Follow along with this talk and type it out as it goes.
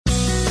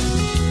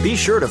Be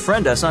sure to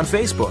friend us on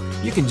Facebook.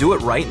 You can do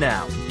it right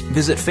now.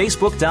 Visit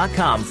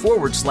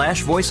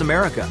facebook.com/Voice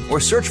America or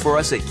search for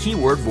us at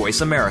keyword Voice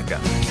America.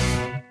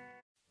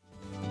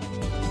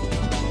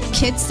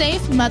 Kids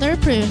safe, mother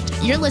approved.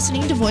 You're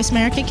listening to Voice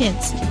America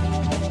Kids.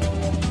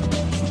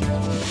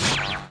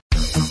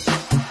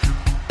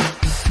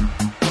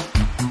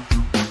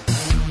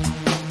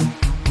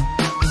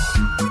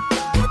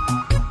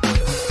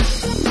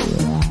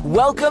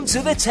 Welcome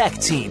to the Tech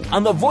Team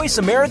on the Voice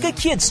America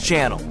Kids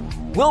channel.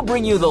 We'll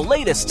bring you the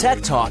latest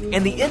tech talk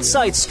and the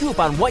inside scoop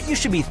on what you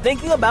should be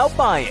thinking about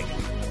buying.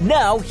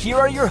 Now, here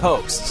are your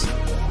hosts.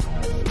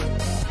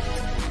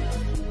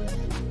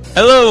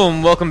 Hello,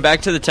 and welcome back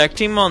to the Tech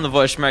Team on the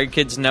Voice America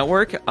Kids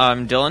Network.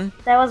 I'm Dillon.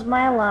 That was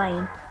my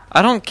line.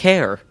 I don't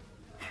care.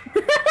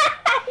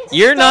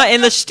 You're not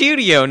in the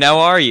studio now,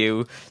 are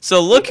you?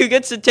 So look who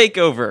gets to take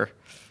over.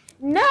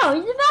 No,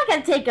 you're not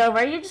going to take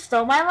over. You just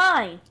stole my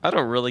line. I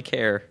don't really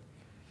care.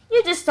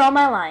 You just stole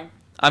my line.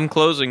 I'm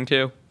closing,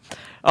 too.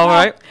 All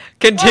right,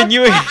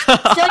 continuing. I'm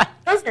going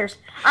to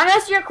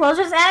see your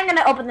closers, and I'm going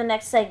to open the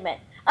next segment.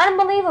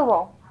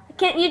 Unbelievable.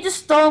 You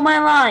just stole my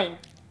line.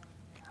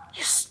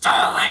 You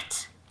stole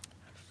it.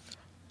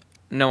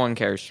 No one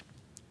cares.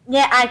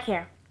 Yeah, I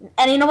care.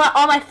 And you know what?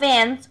 All my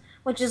fans,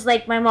 which is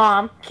like my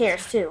mom,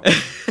 cares too.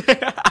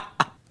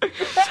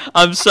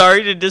 I'm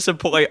sorry to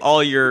disappoint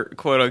all your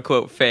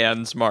quote-unquote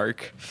fans,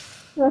 Mark.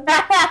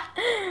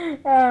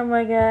 Oh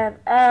my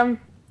god.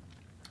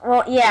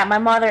 Well, yeah, my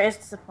mother is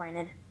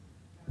disappointed.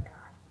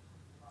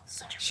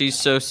 She's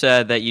so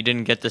sad that you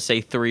didn't get to say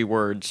 3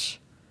 words.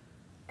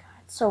 God,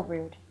 so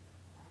rude.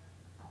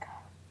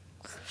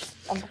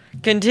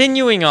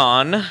 Continuing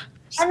on.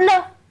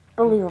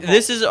 Unbelievable.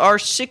 This is our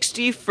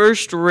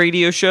 61st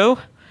radio show.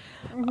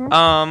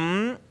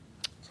 Mm-hmm.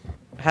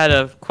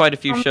 Had quite a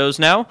few shows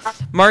now.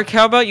 Mark,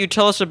 how about you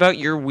tell us about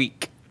your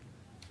week?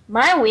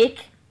 My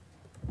week?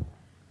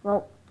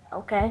 Well,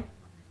 okay.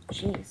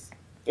 Jeez.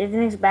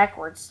 Everything's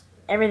backwards.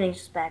 Everything's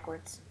just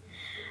backwards.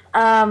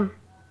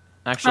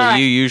 Actually,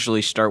 you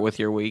usually start with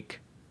your week.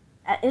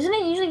 Isn't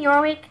it usually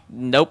your week?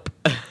 Nope.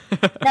 No,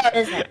 it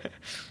isn't.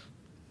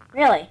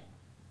 Really?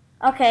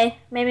 Okay,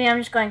 maybe I'm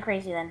just going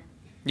crazy then.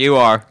 You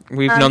are.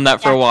 We've known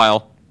that for a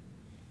while.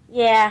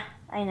 Yeah,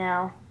 I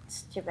know.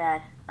 It's too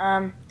bad.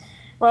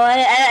 Well,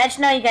 I just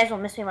know you guys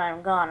won't miss me when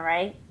I'm gone,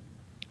 right?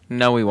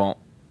 No, we won't.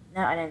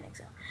 No, I didn't think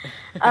so.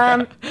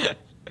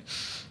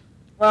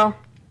 Well,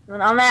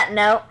 on that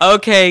note...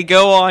 Okay,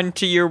 go on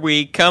to your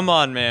week. Come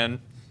on,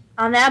 man.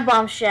 On that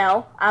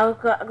bombshell, I will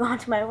go on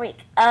to my week.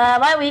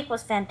 My week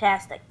was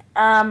fantastic.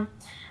 I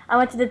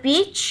went to the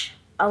beach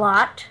a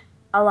lot.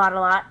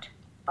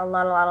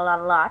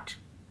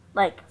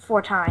 Like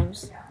 4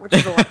 times, which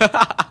is a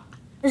lot.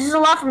 This is a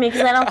lot for me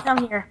because I don't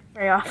come here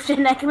very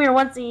often. I come here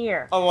once a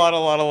year. A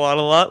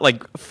lot.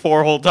 Like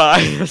 4 whole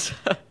times.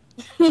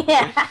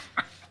 Yeah.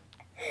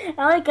 I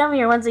only come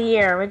here once a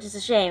year, which is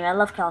a shame. I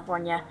love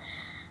California.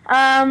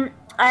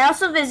 I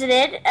also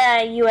visited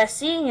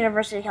USC,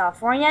 University of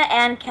California,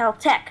 and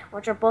Caltech,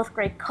 which are both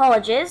great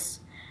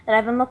colleges that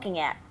I've been looking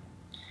at.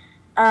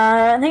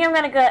 I think I'm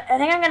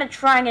gonna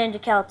try and get into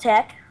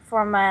Caltech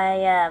for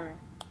my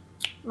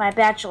my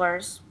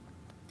bachelor's.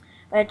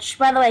 Which,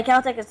 by the way,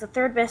 Caltech is the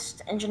 3rd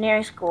best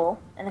engineering school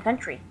in the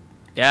country.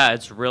 Yeah,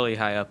 it's really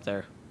high up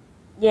there.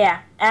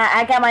 Yeah,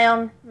 I got my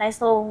own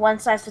nice little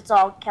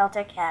one-size-fits-all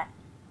Caltech hat.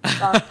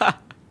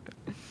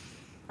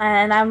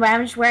 And I'm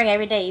just wearing it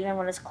every day, even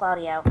when it's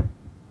cloudy out.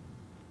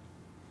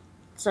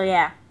 So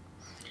yeah.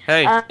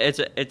 Hey,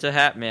 it's a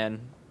hat,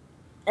 man.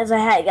 It's a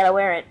hat, you gotta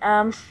wear it.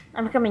 I'm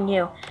becoming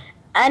you.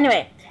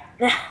 Anyway,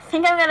 I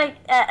think I'm gonna.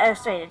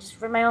 Sorry, I just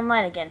read my own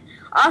line again.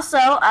 Also,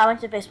 I went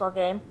to a baseball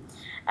game.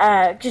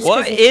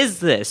 What is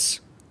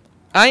this?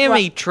 I am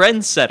a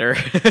trendsetter.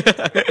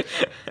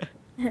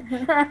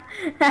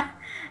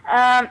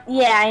 Yeah,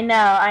 I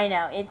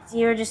know.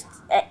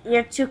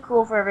 You're too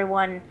cool for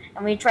everyone,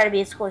 and we try to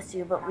be as cool as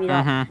you, but we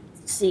don't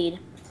succeed.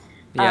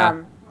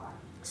 Yeah.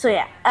 So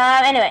yeah.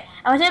 Anyway,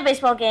 I went to a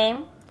baseball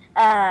game,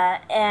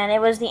 and it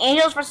was the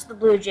Angels versus the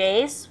Blue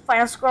Jays.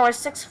 Final score was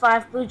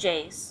 6-5 Blue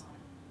Jays.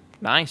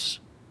 Nice.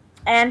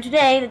 And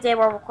today, the day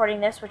we're recording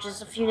this, which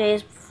is a few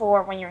days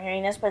before when you're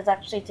hearing this, but it's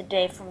actually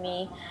today for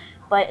me,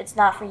 but it's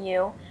not for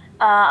you,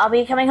 I'll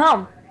be coming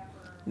home.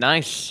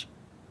 Nice.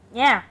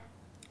 Yeah.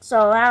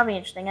 So that'll be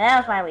interesting. And that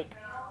was my week.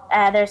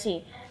 There's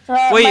he. So,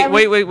 wait.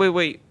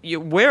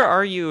 Where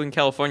are you in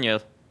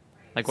California?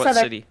 Like what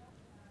city?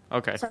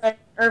 Okay. Southern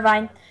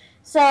Irvine.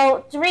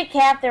 So, to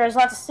recap, there was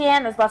lots of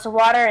sand, there's lots of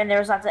water, and there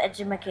was lots of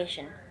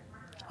education.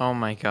 Oh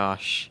my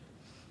gosh.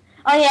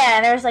 Oh yeah,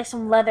 and there was like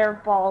some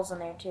leather balls in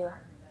there too.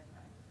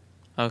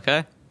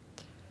 Okay.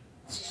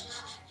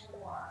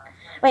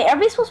 Wait, are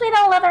baseballs made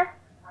out of leather?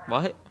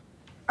 What?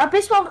 Are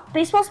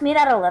baseballs made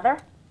out of leather?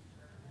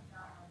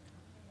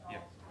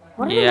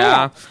 What are they made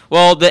Yeah. of?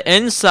 Well, the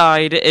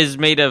inside is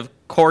made of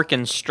cork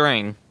and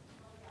string.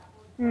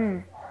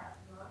 For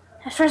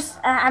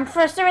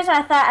some reason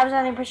I thought I was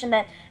under the impression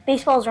that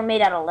baseballs were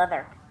made out of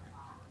leather.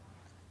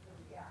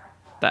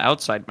 The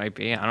outside might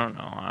be. I don't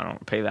know. I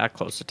don't pay that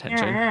close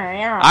attention.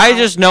 Yeah. I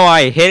just know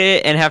I hit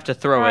it and have to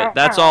throw it.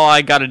 That's all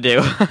I gotta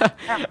do.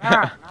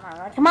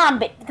 Come on,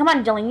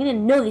 Dillon. You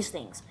didn't know these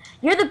things.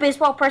 You're the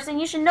baseball person.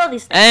 You should know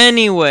these things.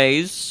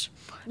 Anyways,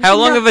 how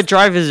long of a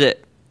drive is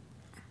it?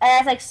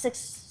 It's like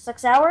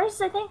six hours,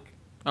 I think.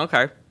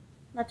 Okay.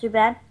 Not too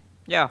bad.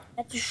 Yeah.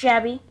 Not too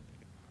shabby.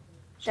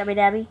 Shabby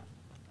dabby.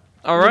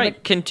 All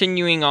right.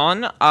 Continuing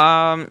on.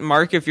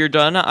 Mark, if you're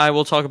done, I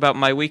will talk about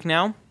my week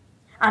now.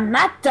 I'm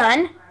not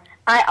done.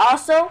 I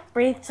also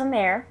breathed some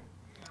air,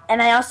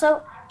 and I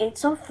also ate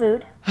some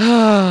food. Go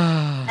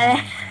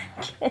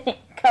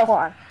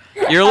on.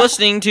 You're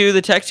listening to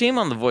the Tech Team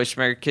on the Voice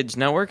America Kids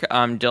Network.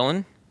 I'm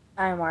Dillon.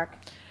 I'm Mark.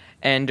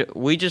 And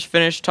we just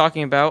finished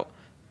talking about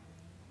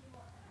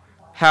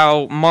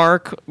how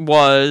Mark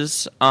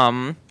was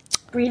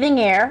breathing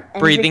air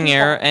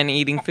and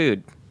eating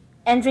food.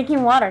 And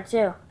drinking water,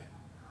 too.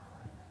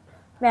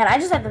 Man, I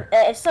just have to...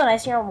 It's so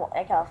nice here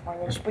in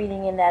California, just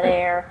breathing in that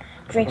air,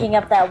 drinking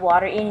up that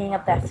water, eating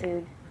up that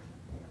food.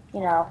 You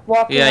know,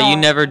 walking Yeah, you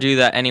on. never do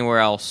that anywhere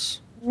else.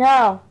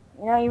 No.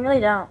 You really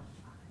don't.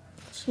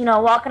 You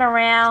know, walking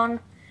around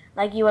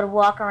like you would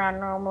walk around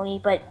normally,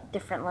 but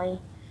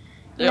differently.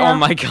 You know? Oh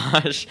my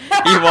gosh.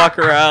 You walk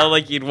around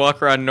like you'd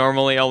walk around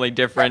normally, only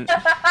different.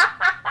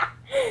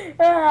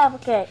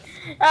 Okay.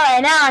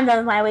 Alright, now I'm done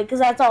with my week, because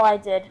that's all I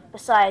did,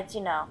 besides,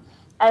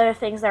 other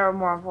things that were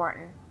more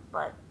important.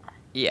 But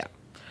Yeah.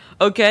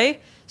 Okay,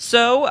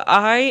 so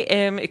I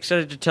am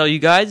excited to tell you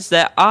guys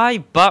that I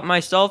bought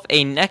myself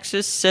a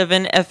Nexus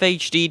 7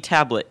 FHD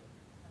tablet.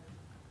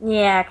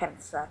 yeah, it kind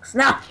of sucks.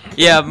 No.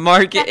 Yeah,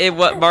 Mark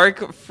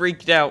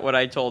freaked out when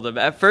I told him.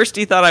 At first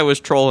he thought I was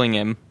trolling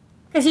him.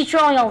 Because he's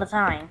trolling all the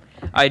time.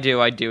 I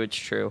do, it's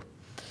true.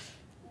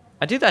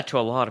 I do that to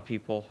a lot of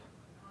people.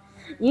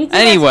 You do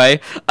Anyway,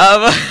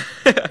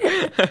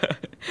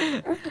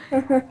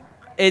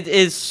 it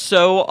is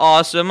so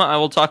awesome. I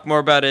will talk more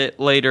about it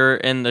later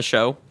in the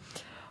show.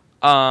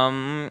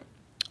 I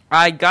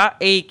got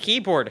a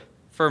keyboard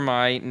for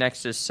my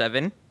Nexus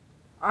 7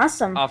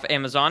 Awesome. off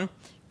Amazon.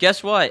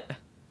 Guess what?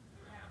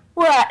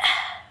 What?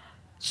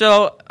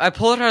 So, I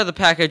pull it out of the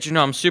package,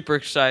 I'm super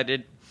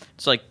excited.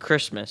 It's like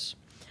Christmas.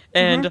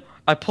 And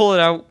I pull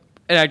it out,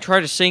 and I try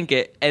to sync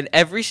it, and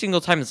every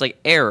single time it's like,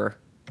 error.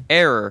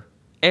 And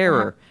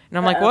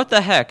I'm like, what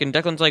the heck? And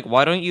Declan's like,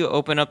 why don't you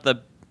open up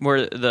the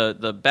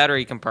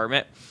battery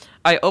compartment?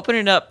 I open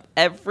it up,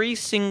 every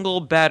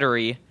single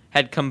battery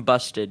had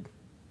combusted.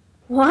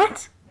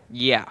 What?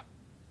 Yeah.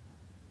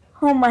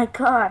 Oh my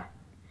god.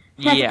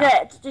 Did you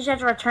have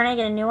to return it and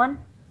get a new one?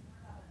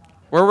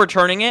 We're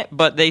returning it,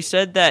 but they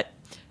said that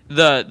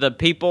the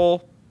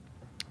people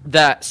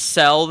that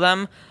sell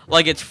them,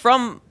 like, it's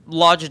from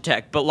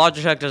Logitech, but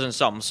Logitech doesn't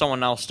sell them.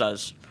 Someone else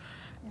does.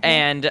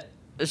 And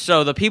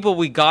so the people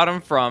we got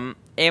them from,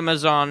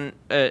 Amazon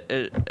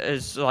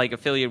is, like,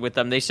 affiliated with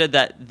them. They said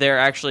that they're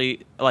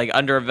actually, like,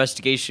 under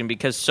investigation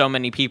because so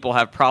many people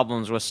have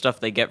problems with stuff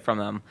they get from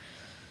them.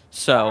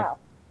 So, Wow.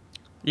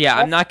 yeah,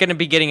 I'm not going to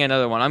be getting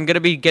another one. I'm going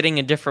to be getting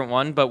a different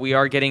one, but we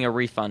are getting a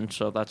refund,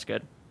 so that's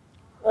good.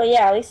 Well,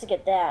 yeah, at least to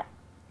get that.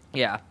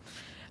 Yeah.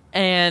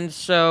 And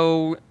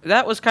so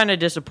that was kind of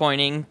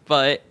disappointing,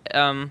 but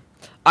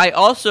I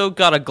also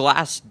got a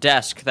glass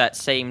desk that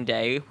same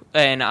day,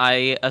 and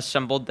I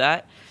assembled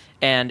that,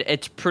 and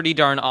it's pretty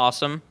darn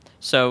awesome.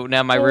 So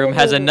now my room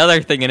has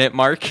another thing in it,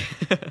 Mark.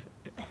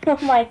 Oh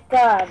my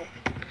god.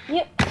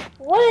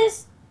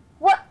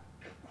 What?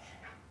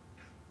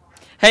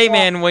 Hey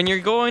man, when you're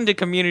going to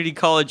community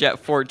college at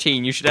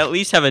 14, you should at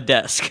least have a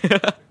desk.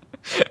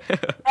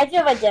 I do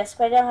have a desk,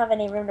 but I don't have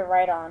any room to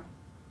write on.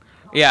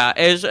 Yeah,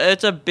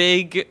 it's a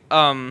big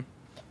I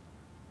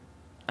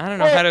don't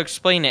know how to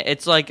explain it.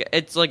 It's like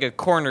a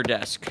corner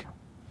desk.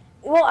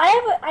 Well,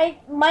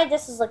 my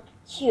desk is like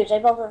huge. I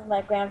built it with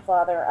my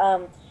grandfather.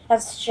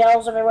 Has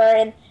shelves everywhere,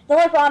 and the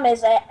only problem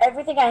is that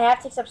everything I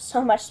have takes up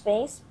so much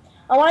space.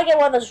 I want to get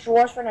one of those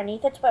drawers for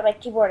underneath it to put my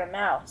keyboard and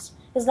mouse,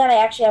 because then I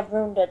actually have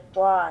room to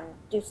draw and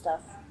do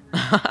stuff.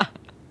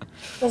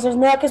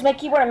 Because my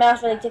keyboard and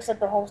mouse really takes up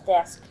the whole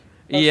desk.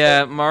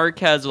 Yeah, Mark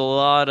has a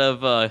lot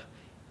of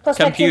Plus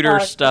computer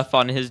stuff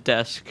on his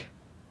desk.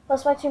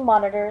 Plus my 2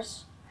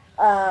 monitors,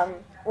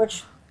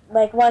 which,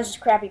 like, one's just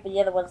crappy, but the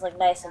other one's, like,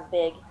 nice and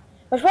big.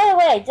 Which, by the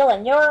way,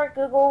 Dillon, your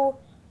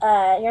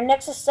your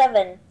Nexus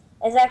 7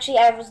 is actually,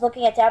 I was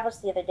looking at tablets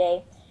the other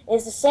day,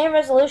 is the same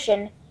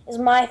resolution as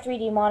my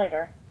 3D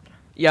monitor.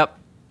 Yep,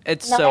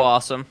 it's so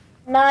awesome.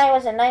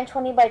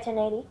 920 by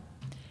 1080?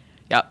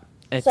 Yep.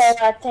 It's, so,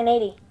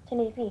 1080,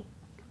 1080p.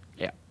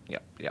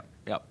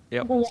 Yep.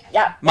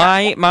 Yeah.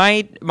 My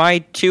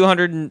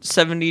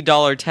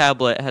 $270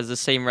 tablet has the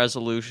same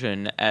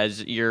resolution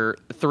as your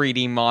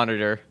 3D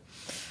monitor.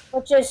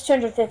 Which is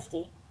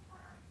 250.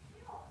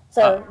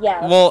 So,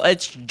 yeah. Well,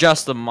 it's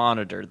just the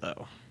monitor,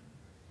 though.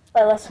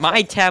 But less expensive.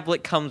 My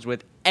tablet comes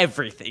with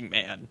everything,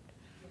 man.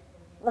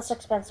 Less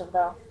expensive,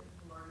 though.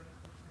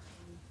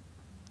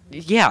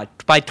 Yeah,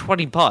 by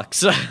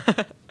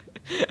 $20.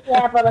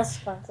 Yeah, but less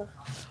expensive.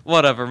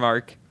 Whatever,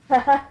 Mark.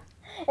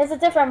 It's a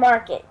different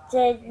market.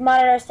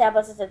 Monitors,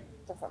 tablets is a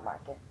different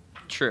market.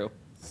 True.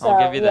 So,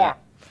 I'll give you that.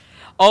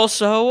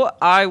 Also,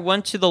 I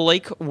went to the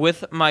lake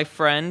with my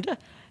friend,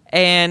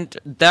 and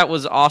that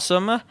was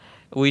awesome.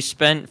 We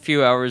spent a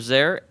few hours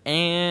there,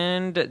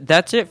 and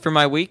that's it for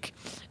my week.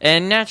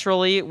 And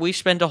naturally, we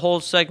spent a whole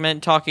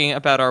segment talking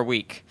about our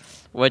week,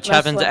 which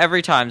happens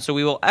every time. So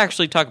we will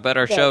actually talk about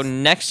our show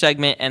next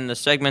segment, and the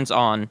segment's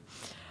on.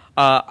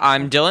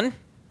 I'm Dillon.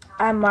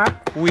 I'm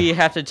Mark. We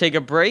have to take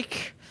a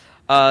break.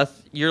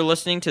 You're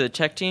listening to the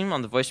Tech Team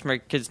on the Voice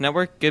America Kids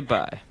Network.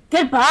 Goodbye.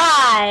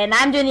 Goodbye. And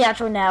I'm doing the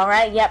outro now,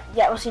 right? Yep.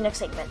 Yeah, we'll see you next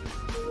segment.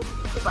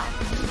 Goodbye.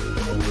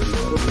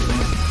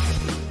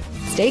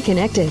 Stay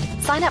connected.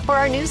 Sign up for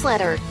our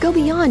newsletter. Go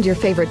beyond your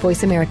favorite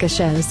Voice America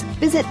shows.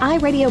 Visit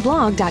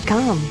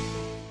iradioblog.com.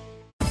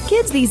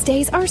 Kids these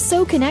days are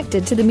so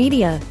connected to the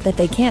media that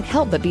they can't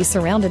help but be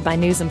surrounded by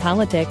news and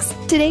politics.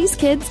 Today's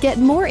kids get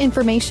more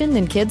information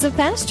than kids of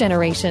past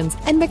generations,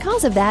 and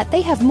because of that,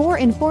 they have more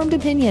informed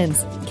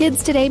opinions.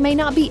 Kids today may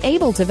not be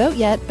able to vote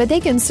yet, but they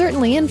can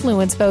certainly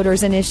influence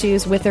voters and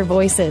issues with their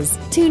voices.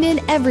 Tune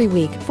in every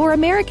week for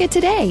America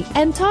Today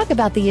and talk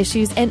about the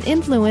issues and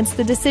influence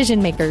the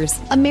decision makers.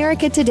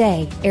 America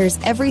Today airs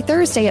every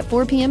Thursday at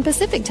 4 p.m.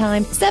 Pacific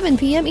Time, 7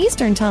 p.m.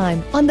 Eastern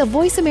Time on the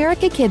Voice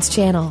America Kids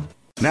channel.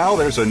 Now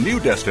there's a new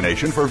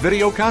destination for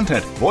video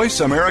content,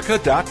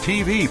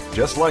 voiceamerica.tv,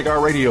 just like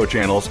our radio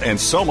channels and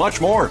so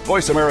much more.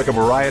 Voice America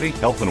Variety,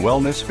 Health and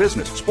Wellness,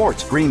 Business,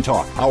 Sports, Green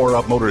Talk, Power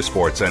Up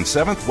Motorsports, and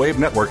Seventh Wave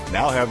Network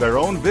now have their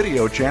own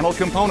video channel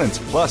components.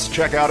 Plus,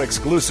 check out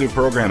exclusive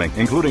programming,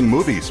 including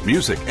movies,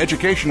 music,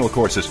 educational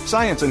courses,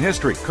 science and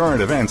history,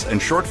 current events,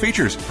 and short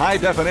features.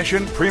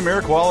 High-definition,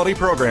 premier quality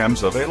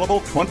programs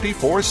available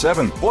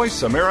 24/7.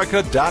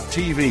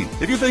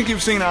 VoiceAmerica.tv. If you think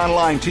you've seen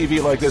online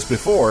TV like this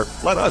before,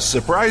 let us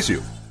surprise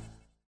you.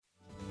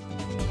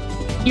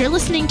 You're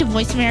listening to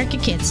Voice America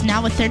Kids,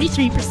 now with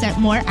 33%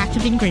 more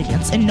active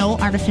ingredients and no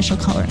artificial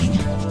coloring.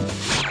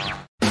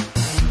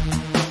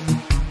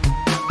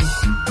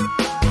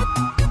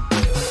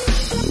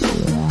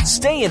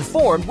 Stay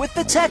informed with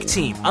the Tech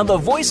Team on the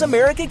Voice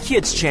America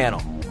Kids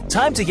channel.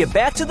 Time to get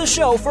back to the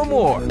show for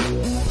more.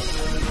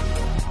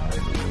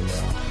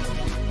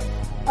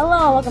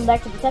 Hello, welcome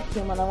back to the Tech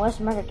Team on the Voice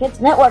America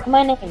Kids Network.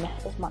 My name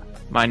is Mark.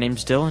 My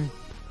name's Dillon.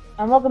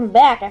 And welcome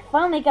back. I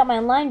finally got my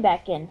line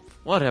back in.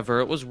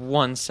 Whatever, it was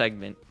one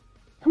segment.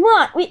 Come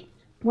on,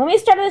 when we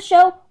started the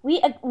show,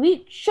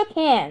 we shook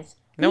hands.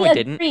 No, we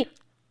didn't.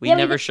 We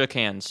never shook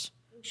hands.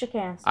 We shook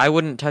hands. I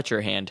wouldn't touch your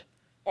hand.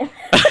 In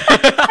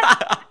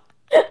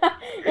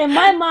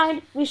my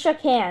mind, we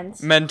shook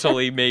hands.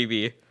 Mentally,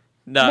 maybe.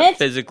 Not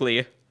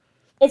physically.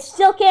 It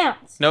still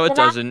counts. No, it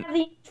doesn't.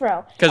 The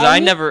intro. Because I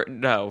never...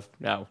 No.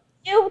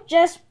 You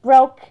just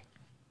broke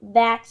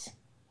that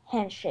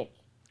handshake.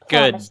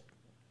 Promise.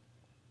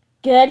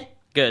 Good.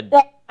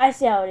 I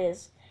see how it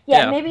is.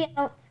 Yeah. Maybe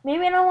I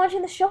don't watch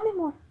the show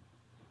anymore.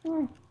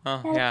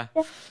 Oh, yeah.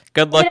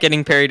 Good luck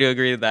getting Perry to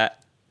agree to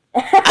that.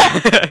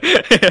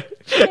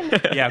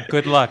 Yeah,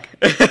 good luck.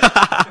 Oh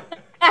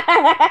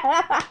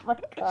my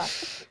God.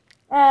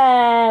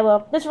 Well,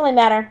 it doesn't really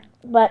matter,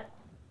 but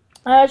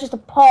I was just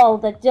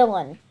appalled that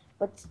Dillon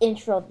would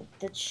intro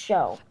the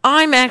show.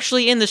 I'm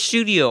actually in the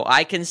studio.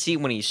 I can see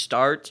when he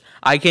starts.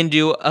 I can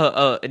do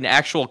an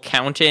actual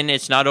count-in.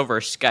 It's not over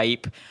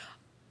Skype.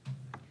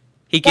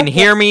 He can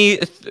hear me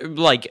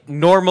like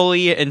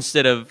normally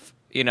instead of,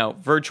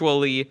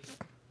 virtually.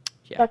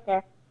 Yeah.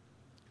 Okay.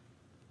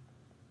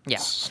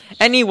 Yeah.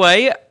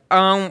 Anyway,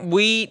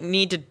 we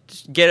need to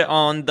get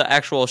on the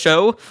actual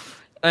show.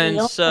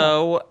 And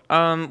so,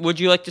 would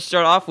you like to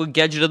start off with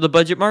Gadget of the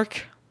Budget,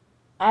 Mark?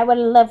 I would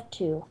love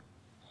to.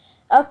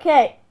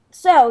 Okay,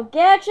 so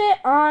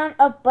Gadget on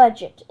a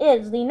budget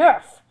is the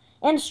Nerf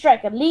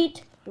N-Strike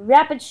Elite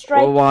Rapid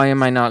Strike. Well, why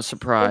am I not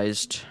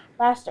surprised?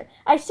 Blaster.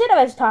 I said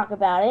I was talk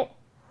about it.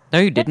 No,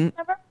 you didn't.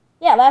 Remember?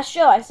 Yeah, last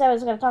show I said I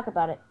was going to talk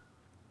about it.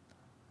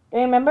 Do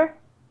you remember?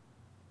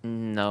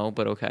 No,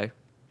 but okay.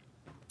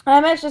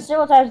 I mentioned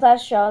several times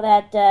last show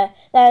that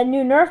that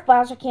new Nerf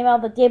blaster came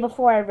out the day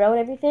before I wrote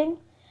everything,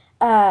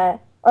 or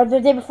the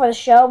day before the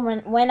show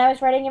when I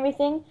was writing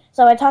everything.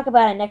 So I talk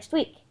about it next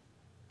week.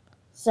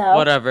 So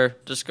whatever,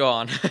 just go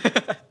on.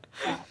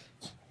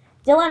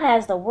 Dillon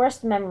has the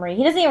worst memory.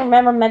 He doesn't even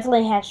remember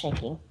mentally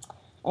handshaking.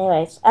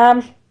 Anyways,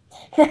 all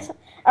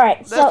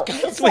right. So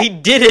we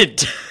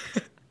didn't.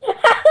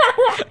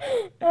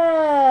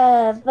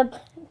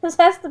 This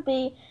has to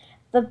be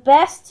the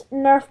best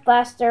Nerf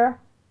blaster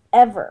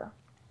ever.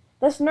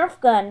 This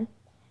Nerf gun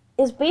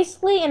is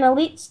basically an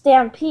elite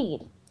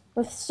stampede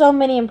with so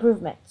many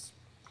improvements.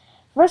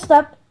 First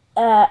up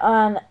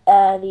on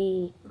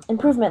the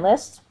improvement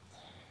list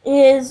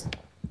is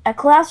a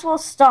collapsible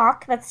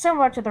stock that's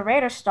similar to the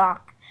Raider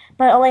stock,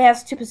 but it only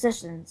has 2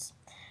 positions.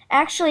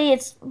 Actually,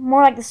 it's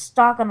more like the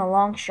stock on the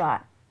long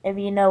shot, if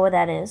you know what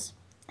that is.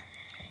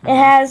 It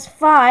has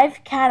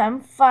 5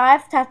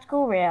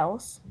 tactical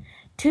rails,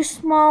 2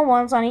 small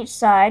ones on each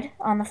side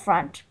on the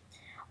front,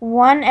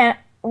 one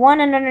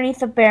underneath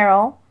the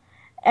barrel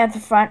at the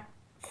front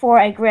for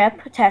a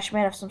grip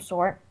attachment of some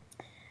sort,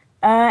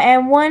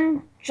 and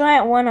one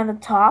giant one on the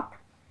top,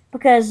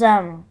 because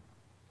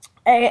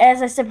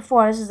as I said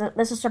before,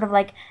 this is sort of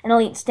like an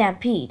elite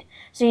stampede.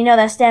 So you know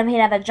that stampede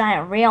had that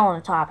giant rail on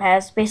the top,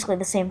 has basically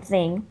the same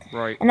thing.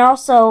 Right. And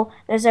also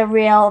there's a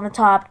rail on the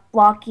top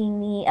blocking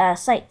the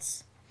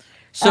sights.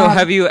 So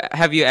have you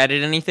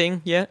added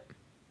anything yet?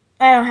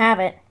 I don't have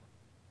it.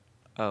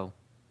 Oh.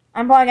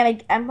 I'm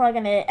probably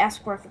gonna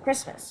ask for it for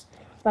Christmas.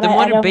 But Then I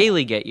what did don't.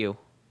 Bailey get you?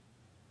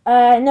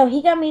 No,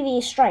 he got me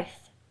the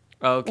Strife.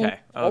 Okay.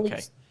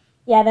 Okay.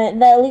 Yeah,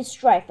 the Elite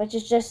Strife, which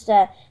is just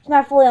it's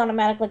not fully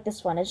automatic like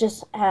this one. It's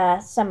just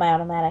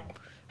semi-automatic.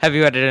 Have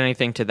you added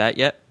anything to that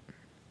yet?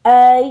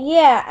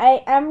 Yeah,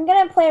 I'm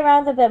gonna play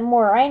around with it a bit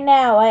more. Right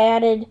now, I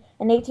added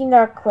an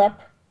 18-yard clip,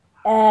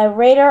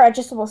 radar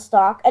adjustable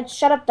stock, a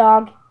shut up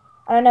dog.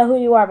 I don't know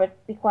who you are,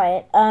 but be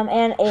quiet.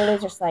 And a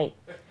laser sight.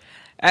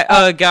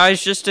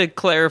 Guys, just to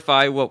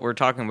clarify what we're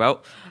talking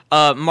about,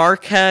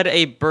 Mark had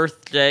a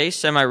birthday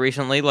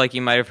semi-recently, like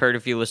you might have heard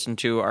if you listened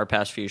to our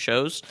past few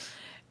shows,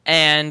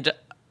 and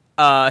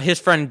his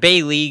friend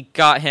Bailey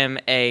got him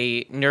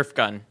a Nerf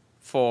gun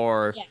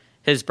for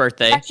his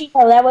birthday. Actually,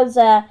 no, that was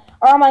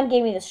Armand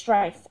gave me the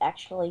Strife.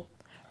 Actually,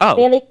 Oh,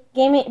 Bailey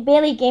gave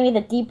me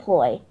the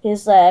deploy,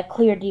 his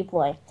clear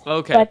deploy.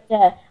 okay. But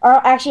it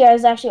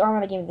was actually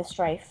Armand that gave me the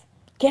Strife.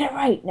 Get it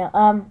right.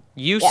 No,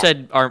 You yeah.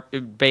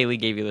 said Bailey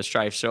gave you the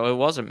Strife, so it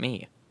wasn't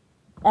me.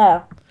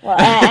 Oh, well,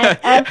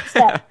 I'm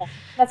upset.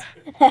 That's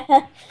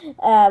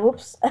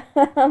whoops.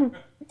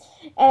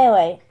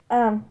 Anyway,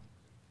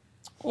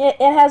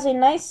 it has a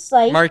nice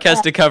sight. Mark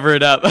has to cover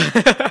it up.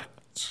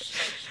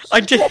 I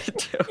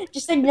didn't do it.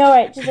 Just ignore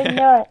it. Just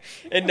ignore it.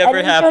 It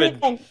never happened.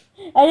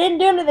 I didn't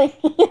do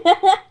anything.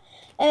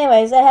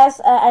 Anyways, it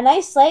has a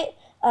nice sight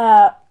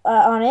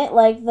on it,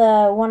 like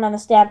the one on the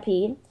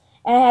Stampede,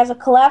 and it has a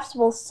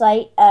collapsible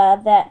sight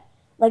that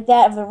like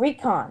that of the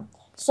Recon.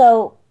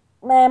 So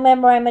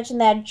remember I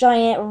mentioned that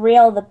giant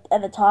rail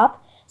at the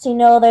top. So you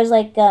know there's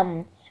like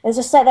there's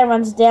a sight that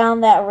runs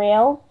down that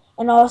rail,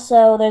 and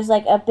also there's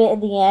like a bit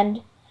at the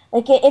end.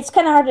 Like it's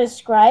kind of hard to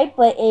describe,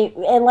 but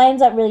it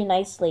lines up really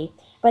nicely.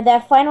 But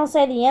that final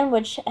sight at the end,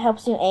 which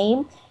helps you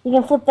aim, you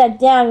can flip that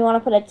down. You want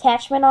to put an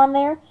attachment on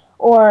there,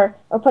 or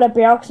put a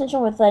barrel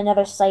extension with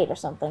another sight or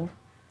something.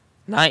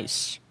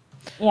 Nice.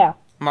 Yeah.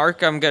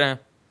 Mark, I'm going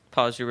to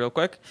pause you real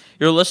quick.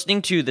 You're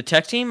listening to the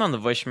Tech Team on the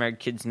Voice America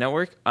Kids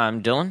Network.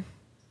 I'm Dillon.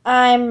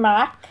 I'm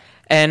Mark.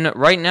 And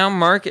right now,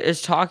 Mark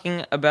is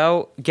talking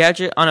about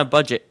Gadget on a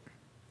budget.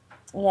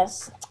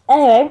 Yes.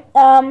 Anyway,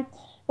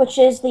 which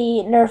is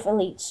the Nerf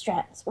Elite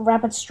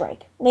Rapid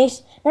Strike.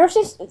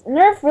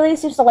 Nerf really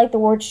seems to like the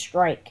word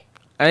strike.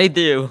 I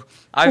do.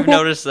 I've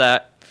noticed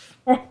that.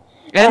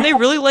 And they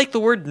really like the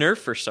word Nerf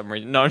for some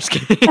reason. No, I'm just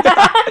kidding.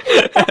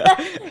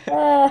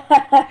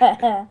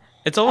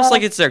 It's almost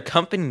like it's their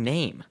company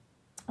name.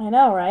 I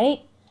know,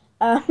 right?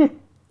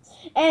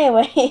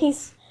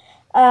 Anyways,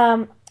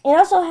 it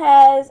also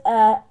has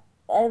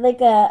like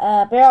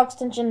a barrel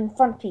extension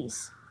front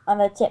piece on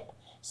the tip.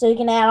 So you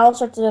can add all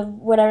sorts of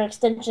whatever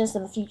extensions to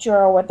the future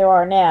or what there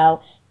are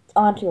now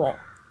onto it.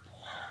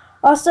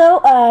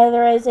 Also,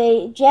 there is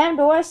a jam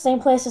door,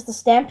 same place as the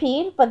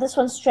Stampede, but this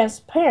one's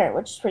transparent,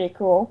 which is pretty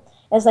cool.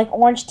 It's like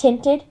orange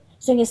tinted,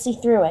 so you can see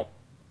through it.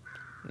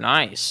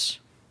 Nice.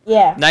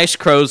 Yeah. Nice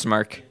crows,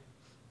 Mark.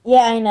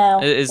 Yeah, I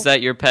know. Is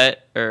that your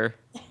pet, or?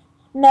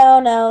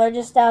 No, they're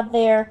just out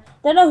there.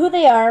 Don't know who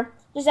they are.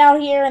 Just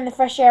out here in the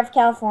fresh air of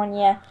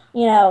California,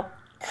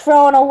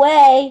 crowing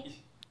away.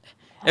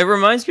 It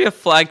reminds me of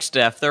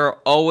Flagstaff. There are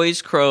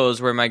always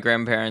crows where my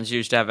grandparents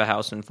used to have a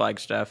house in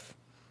Flagstaff.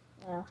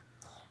 Yeah.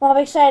 Well, I'm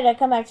excited to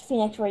come back to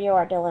Phoenix where you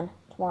are, Dillon,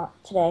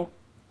 today.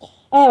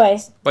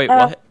 Anyways. Wait,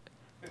 what?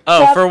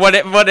 Oh, for what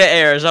it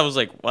airs. I was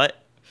like, what?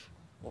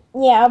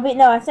 Yeah,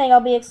 I'm saying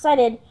I'll be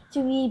excited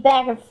to be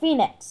back in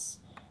Phoenix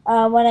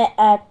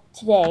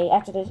today,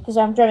 after this, because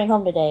I'm driving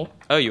home today.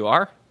 Oh, you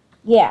are?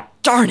 Yeah.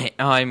 Darn it!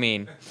 Oh, I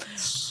mean.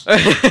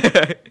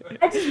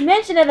 I just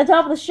mentioned at the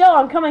top of the show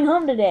I'm coming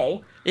home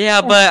today.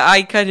 Yeah, but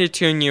I kind of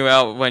tune you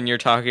out when you're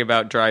talking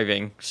about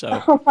driving,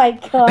 so. Oh my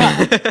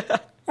god.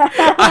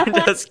 I'm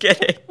just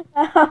kidding.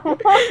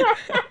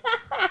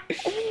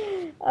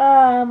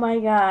 Oh my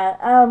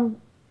god.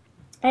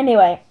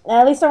 Anyway,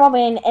 at least there won't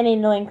be any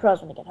annoying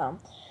crows when I get home.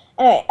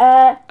 Anyway,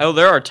 Oh,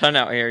 there are a ton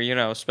out here,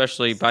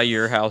 especially by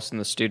your house in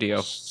the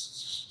studio.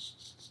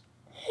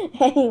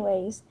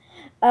 Anyways,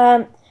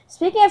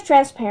 speaking of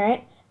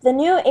transparent, the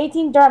new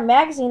 18 Dart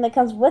magazine that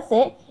comes with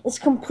it is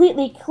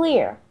completely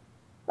clear.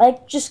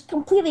 Like, just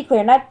completely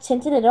clear, not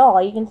tinted at all.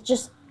 You can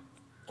just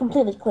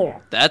completely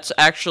clear. That's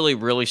actually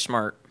really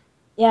smart.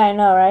 Yeah, I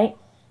know, right?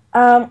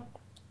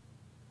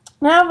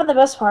 Now for the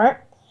best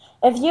part.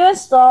 If you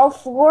install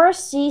 4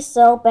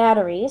 C-cell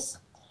batteries,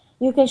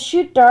 you can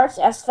shoot darts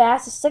as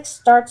fast as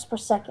 6 darts per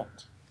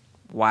second.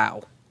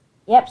 Wow.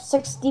 Yep,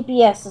 6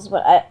 DPS is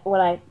what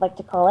I like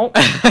to call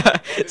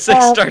it.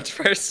 6 darts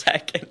per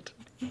second.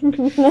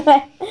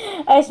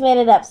 I just made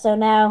it up, so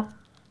now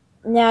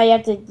you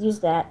have to use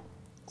that.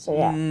 So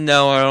yeah.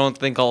 No, I don't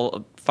think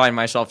I'll find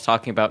myself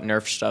talking about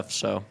Nerf stuff,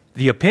 so.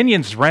 The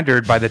opinions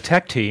rendered by the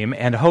tech team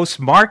and hosts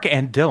Mark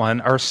and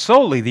Dillon are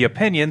solely the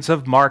opinions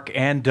of Mark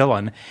and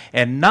Dillon,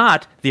 and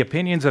not the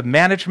opinions of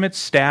management,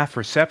 staff,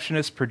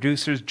 receptionists,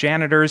 producers,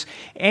 janitors,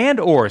 and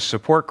or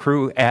support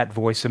crew at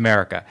Voice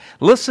America.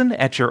 Listen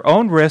at your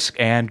own risk,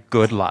 and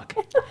good luck.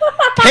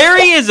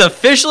 Perry is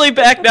officially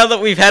back now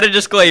that we've had a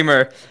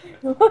disclaimer.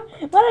 What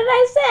did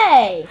I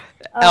say?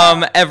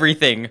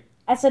 Everything.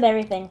 I said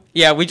everything.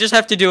 Yeah, we just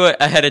have to do it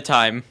ahead of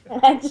time.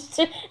 just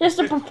to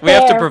prepare. We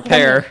have to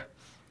prepare.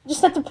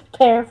 Just have to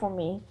prepare for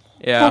me.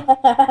 Yeah.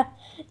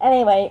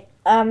 Anyway,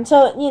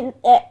 so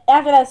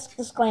after that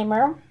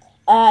disclaimer,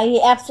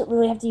 you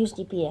absolutely have to use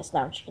DPS.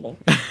 No, I'm just kidding.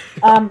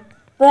 But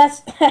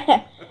that's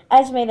I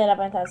just made that up.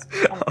 I thought.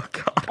 Oh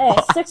God. Anyway,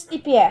 6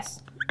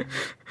 DPS.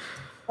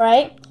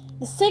 Right.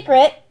 The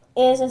secret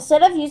is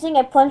instead of using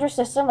a plunger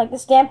system like the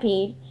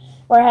Stampede,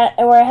 where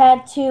I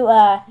had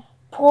to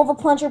pull the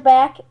plunger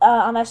back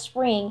on a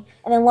spring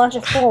and then launch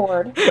it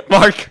forward.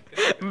 Mark,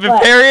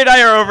 Perry and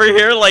I are over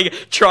here like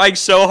trying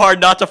so hard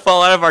not to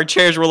fall out of our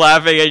chairs. We're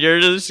laughing, and you're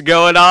just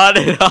going on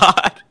and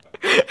on.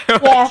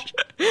 Yeah,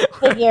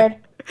 figured.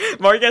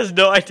 Mark has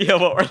no idea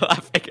what we're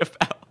laughing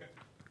about.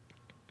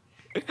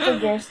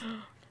 Figures.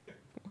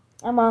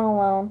 I'm all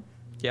alone.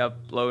 Yep,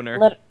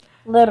 loner.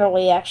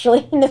 Literally,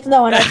 actually. There's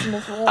no one else in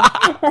this room.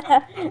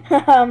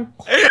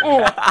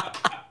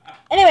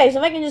 Anyway, so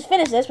if I can just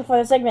finish this before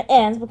the segment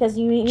ends, because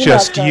you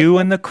just you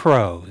and the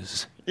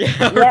crows.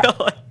 Yeah,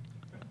 really.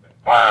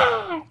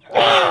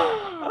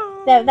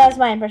 That's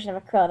my impression of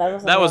a crow.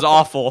 That was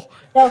awful.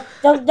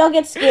 Don't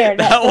get scared.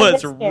 That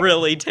was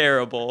really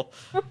terrible.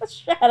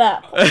 Shut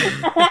up. Okay.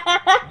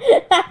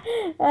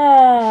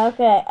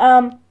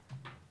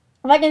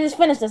 If I can just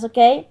finish this,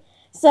 okay?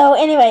 So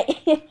anyway,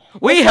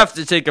 we have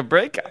to take a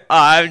break.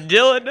 I'm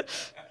Dillon.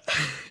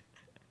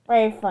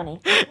 Very funny.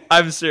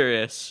 I'm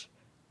serious.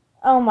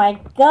 Oh my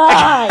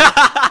God!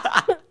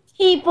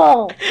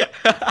 People.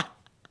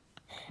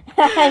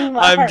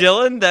 I'm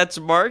Dillon. That's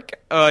Mark.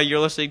 You're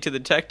listening to the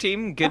tech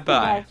team.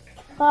 Goodbye.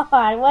 Oh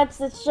my God, what's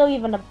this show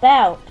even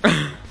about?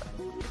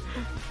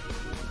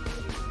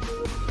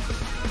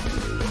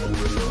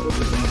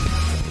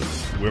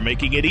 We're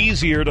making it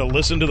easier to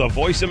listen to the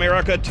Voice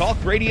America Talk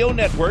Radio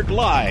Network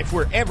live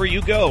wherever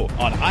you go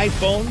on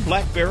iPhone,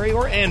 BlackBerry,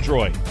 or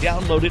Android.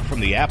 Download it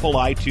from the Apple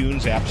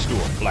iTunes App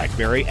Store,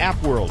 BlackBerry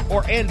App World,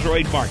 or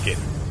Android Market.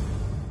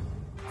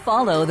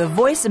 Follow the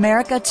Voice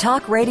America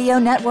Talk Radio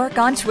Network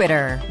on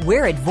Twitter.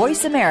 We're at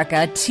Voice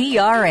America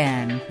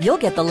TRN. You'll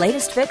get the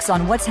latest fix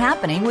on what's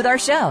happening with our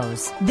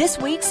shows, this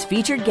week's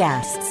featured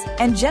guests,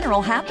 and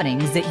general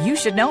happenings that you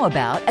should know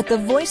about at the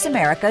Voice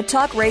America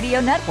Talk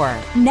Radio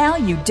Network. Now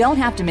you don't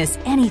have to miss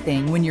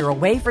anything when you're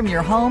away from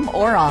your home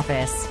or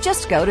office.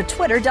 Just go to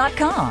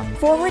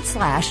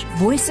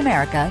twitter.com/Voice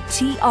America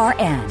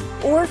TRN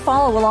or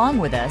follow along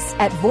with us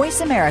at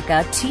Voice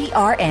America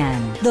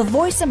TRN, the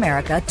Voice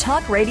America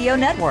Talk Radio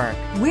Network.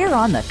 We're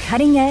on the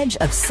cutting edge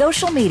of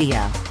social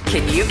media.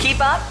 Can you keep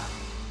up?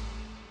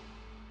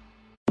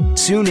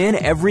 Tune in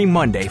every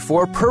Monday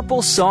for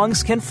Purple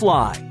Songs Can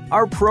Fly.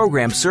 Our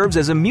program serves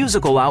as a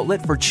musical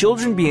outlet for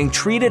children being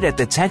treated at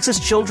the Texas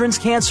Children's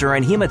Cancer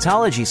and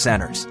Hematology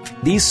Centers.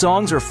 These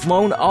songs are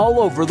flown all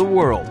over the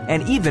world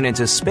and even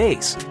into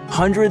space.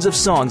 Hundreds of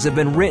songs have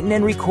been written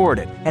and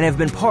recorded and have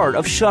been part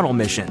of shuttle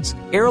missions,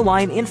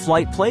 airline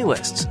in-flight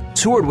playlists,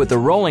 toured with the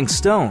Rolling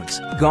Stones,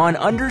 gone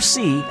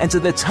undersea and to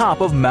the top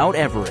of Mount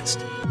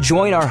Everest.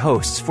 Join our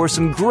hosts for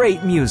some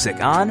great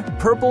music on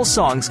Purple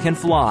Songs Can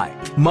Fly,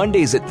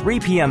 Mondays at 3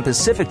 p.m.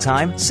 Pacific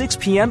Time, 6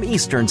 p.m.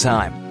 Eastern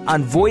Time,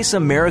 on Voice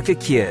America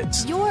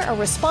Kids. You're a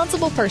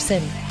responsible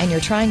person, and you're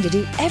trying to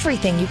do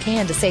everything you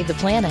can to save the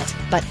planet.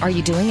 But are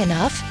you doing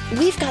enough?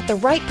 We've got the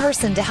right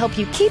person to help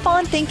you keep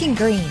on thinking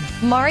green.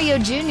 Mario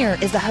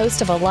Jr. is the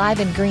host of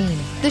Alive and Green.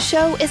 The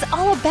show is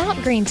all about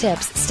green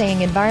tips, staying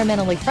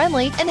environmentally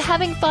friendly, and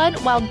having fun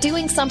while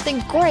doing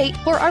something great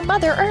for our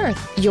Mother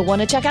Earth. You'll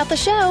want to check out the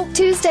show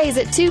Tuesdays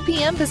at 2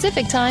 p.m.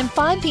 Pacific Time,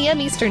 5 p.m.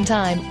 Eastern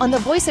Time on the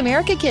Voice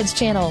America Kids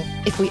channel.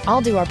 If we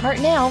all do our part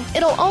now,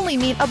 it'll only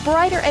mean a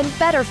brighter and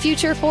better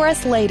future for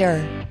us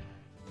later.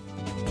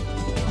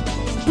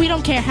 We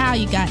don't care how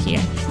you got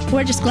here.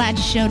 We're just glad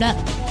you showed up.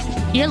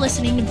 You're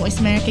listening to Voice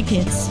America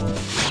Kids.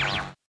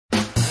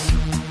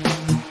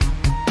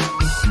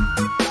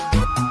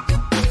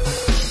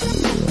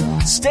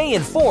 Stay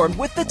informed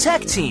with the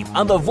Tech Team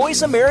on the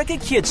Voice America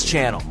Kids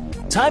channel.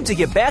 Time to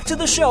get back to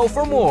the show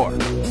for more.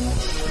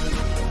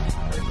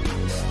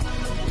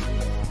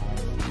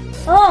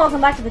 Hello,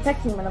 welcome back to the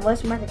Tech Team on the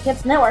Voice America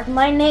Kids Network.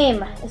 My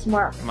name is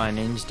Mark. My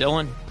name's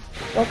Dillon.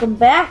 Welcome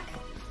back.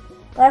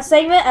 Last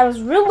segment, I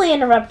was rudely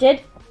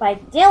interrupted by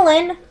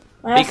Dillon.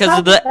 Because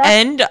of the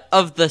end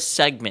of the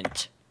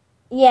segment.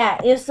 Yeah,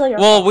 it was still your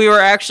Well, fault. we were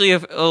actually a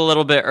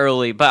little bit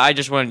early, but I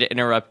just wanted to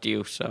interrupt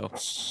you, so.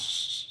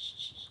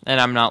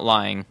 And I'm not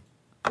lying.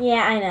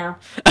 Yeah, I know.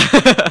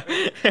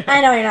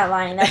 I know you're not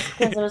lying. That's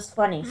because it was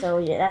funny, so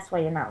yeah, that's why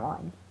you're not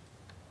lying.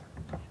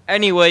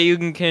 Anyway, you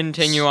can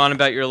continue on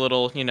about your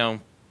little,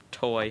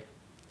 toy.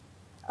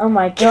 Oh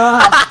my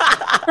god.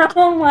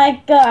 Oh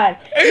my god.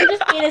 You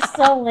just made it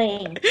so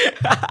lame.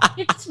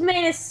 You just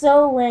made it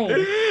so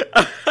lame.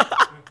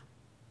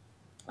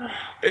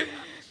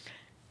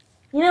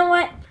 You know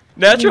what?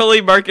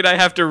 Naturally, Mark and I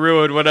have to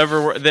ruin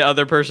whatever the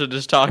other person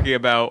is talking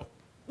about.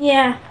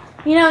 Yeah.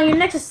 You know, your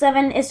Nexus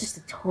 7 is just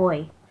a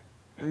toy.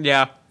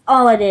 Yeah.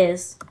 All it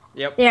is.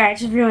 Yep. There, I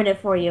just ruined it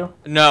for you.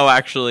 No,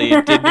 actually,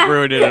 it didn't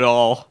ruin it at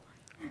all.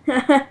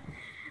 Alright,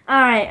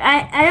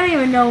 I don't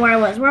even know where I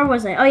was. Where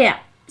was I? Oh, yeah.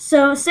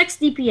 So, 6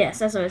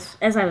 DPS,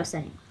 as I was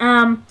saying.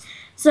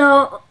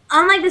 So,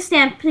 unlike the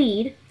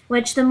Stampede,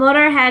 which the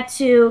motor had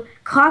to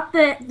cock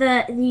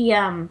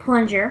the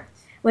plunger,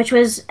 which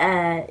was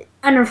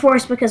under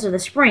force because of the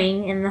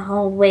spring and the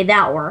whole way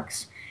that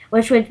works,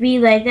 which would be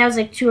like, that was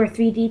like 2 or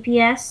 3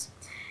 DPS,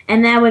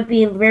 and that would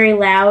be very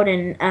loud,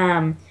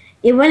 and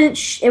it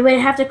wouldn't. It would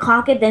have to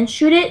cock it, then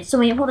shoot it. So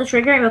when you pull the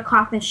trigger, it would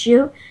cock then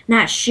shoot,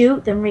 not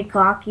shoot then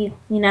recock. You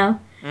know.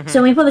 Mm-hmm.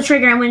 So when you pull the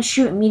trigger, it wouldn't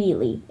shoot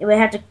immediately. It would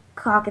have to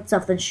cock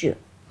itself then shoot.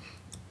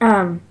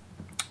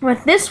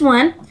 With this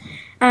one,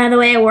 the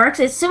way it works,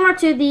 it's similar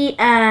to the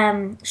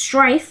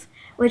Strife,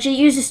 which it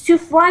uses 2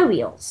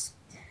 flywheels.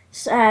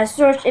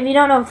 So if you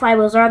don't know what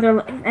flywheels are, they're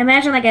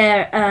imagine like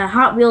a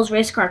Hot Wheels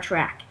race car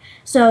track.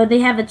 So they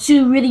have the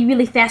 2 really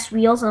really fast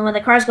wheels, and when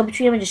the cars go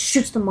between them, it just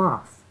shoots them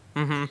off.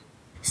 Mm-hmm.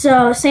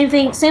 So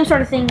same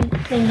sort of thing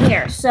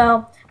here.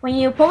 So when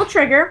you pull the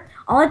trigger,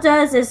 all it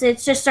does is it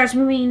just starts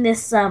moving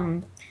this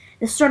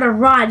sort of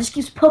rod. It just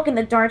keeps poking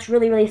the darts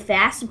really really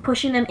fast and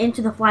pushing them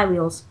into the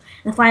flywheels.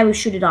 And the flywheels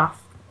shoot it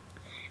off.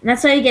 And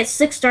that's how you get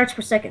 6 darts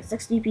per second,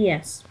 6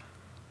 DPS.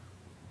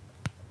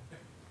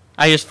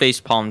 I just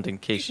face palmed in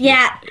case.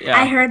 Yeah,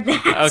 I heard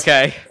that.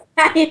 Okay.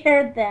 I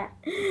heard that.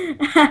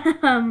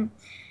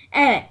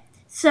 Anyway,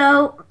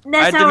 so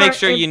that's I had to make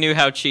sure you knew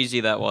how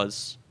cheesy that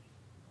was.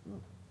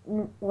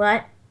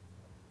 What?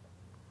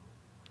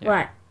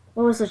 Yeah.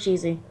 What was so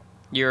cheesy?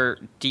 Your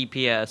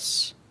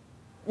DPS.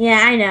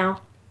 Yeah, I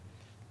know.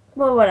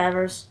 Well,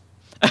 whatevers.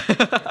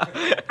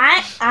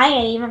 I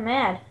ain't even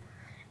mad.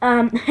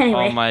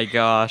 Anyway. Oh my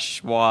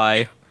gosh,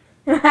 why?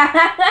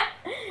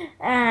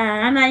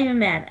 I'm not even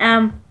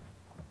mad.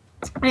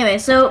 Anyway,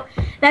 so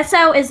that's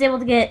how it's able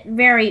to get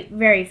very,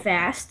 very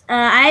fast.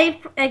 I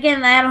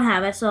don't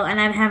have it,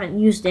 and I haven't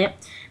used it.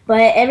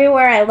 But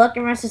everywhere I look,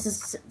 everyone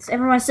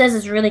says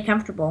it's really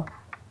comfortable.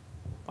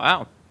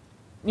 Wow.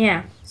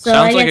 Yeah. So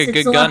Sounds I guess like a good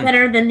it's a lot gun.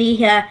 better than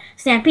the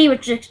Stampede,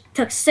 which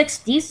took 6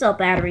 D-cell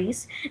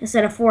batteries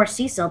instead of 4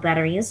 C-cell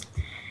batteries,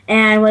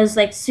 and was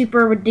like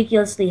super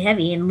ridiculously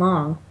heavy and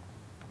long.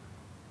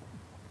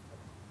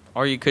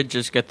 Or you could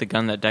just get the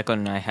gun that Declan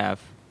and I have,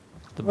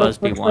 the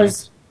Busby one.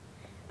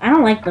 I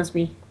don't like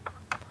Busby.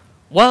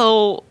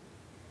 Well,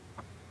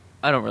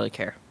 I don't really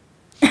care.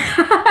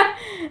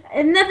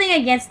 Nothing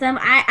against them.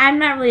 I'm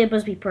not really a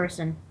Busby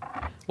person.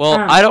 Well,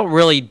 I don't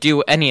really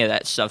do any of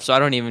that stuff, so I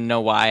don't even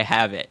know why I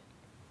have it.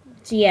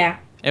 So yeah.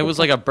 It was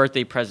like a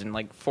birthday present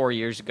like 4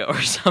 years ago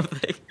or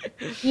something.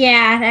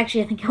 Yeah,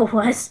 actually I think it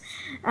was.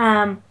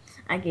 I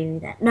gave you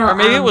that. No, or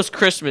maybe it was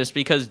Christmas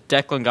because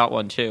Declan got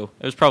one too.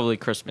 It was probably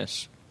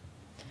Christmas.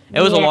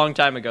 It was a long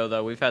time ago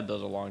though. We've had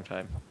those a long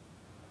time.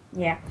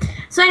 Yeah.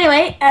 So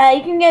anyway,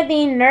 you can get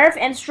the Nerf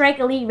and Strike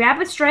Elite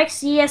Rapid Strike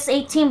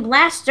CS18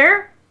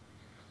 Blaster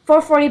for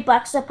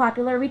 $40 at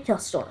popular retail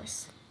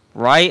stores.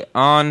 Right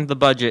on the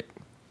budget.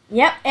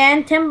 Yep,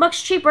 and $10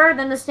 cheaper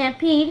than the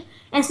Stampede,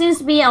 and seems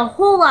to be a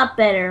whole lot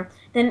better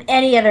than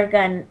any other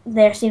gun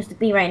there seems to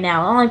be right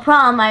now. The only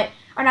problem, but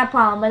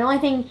the only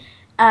thing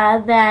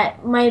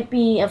that might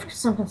be of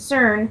some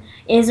concern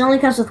is it only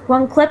comes with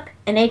 1 clip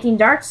and 18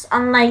 darts,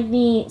 unlike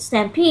the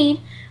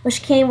Stampede,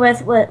 which came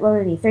with, what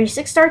would it be,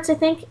 36 darts, I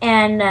think,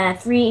 and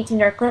 3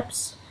 18-dart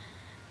clips.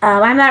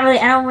 I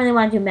don't really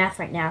want to do math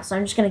right now, so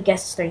I'm just going to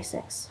guess it's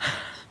 36.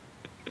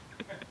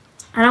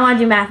 I don't want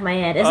to do math in my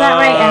head. Is that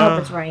right? I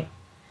hope it's right.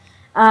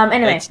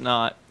 Anyway. It's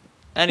not.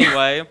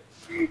 Anyway.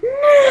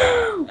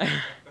 No!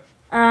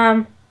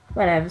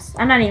 Whatevs.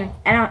 I'm not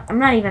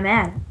even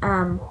mad.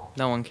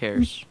 No one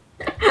cares.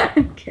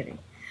 I'm kidding.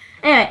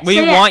 Anyway,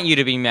 we want you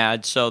to be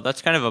mad, so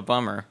that's kind of a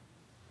bummer.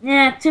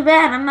 Yeah, too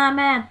bad. I'm not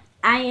mad.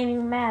 I ain't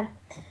even mad.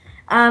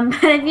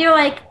 But if you're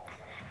like,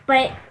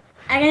 I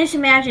can just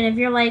imagine if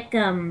you're like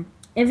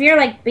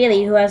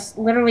Bailey, who has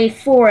literally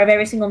 4 of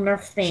every single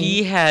Nerf thing.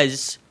 He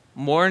has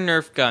more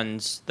Nerf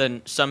guns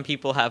than some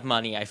people have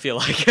money, I feel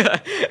like.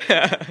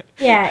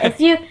 Yeah,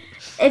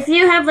 if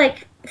you have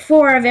like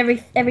 4 of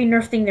every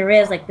Nerf thing there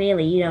is, like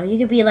Bailey, you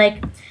could be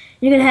like,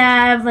 you could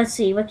have, let's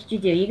see, what could you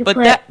do? You could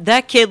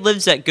that kid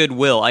lives at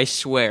Goodwill, I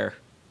swear.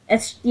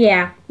 He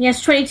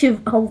has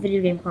 22 whole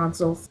video game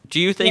consoles. Do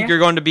you think you're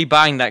going to be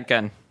buying that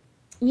gun?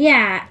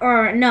 Yeah,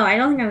 or no, I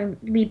don't think I'm going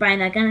to be buying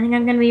that gun. I think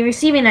I'm going to be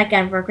receiving that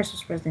gun for a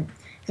Christmas present.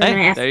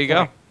 Hey, there you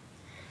go.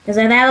 Because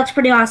that looks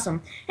pretty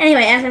awesome.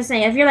 Anyway, as I was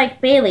saying, if you're like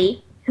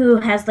Bailey, who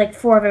has like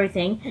 4 of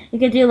everything, you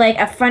could do like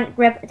a front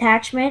grip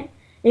attachment.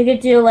 You could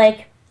do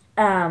like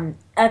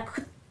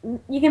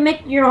you can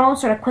make your own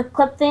sort of quick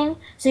clip thing.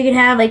 So you could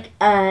have like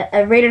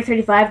a Raider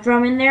 35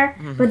 drum in there,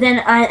 but then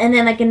and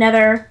then like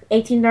another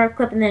 18-dart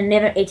clip and then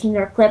another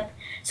 18-dart clip.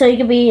 So you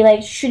could be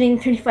like shooting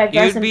 35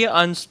 yards. You'd be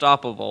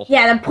unstoppable.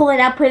 Yeah, then pull it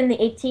out, put it in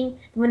the 18.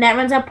 When that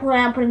runs out, pull it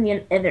out, put it in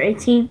the other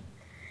 18.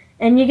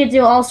 And you could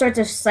do all sorts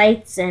of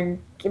sights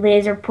and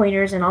laser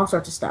pointers and all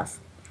sorts of stuff.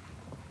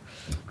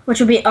 Which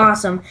would be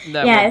awesome.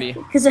 That would be.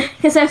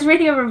 Because I was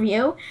reading a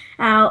review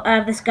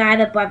of this guy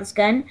that bought this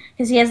gun.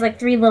 Because he has like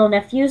 3 little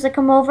nephews that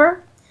come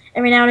over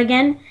every now and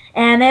again.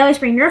 And they always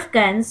bring Nerf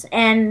guns.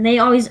 And they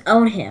always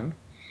own him.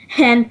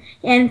 And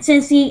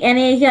since he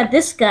got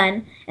this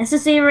gun, and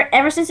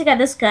ever since he got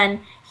this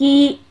gun,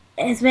 he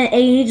just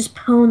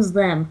pwns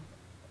them.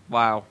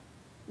 Wow.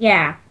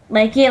 Yeah,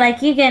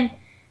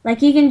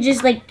 you can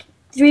just like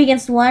 3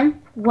 against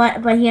 1.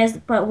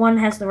 But one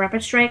has the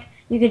rapid strike.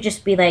 You could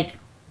just be like,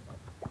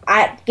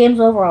 game's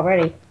over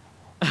already.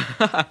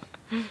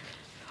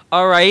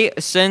 All right,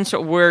 since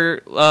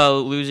we're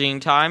losing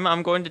time,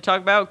 I'm going to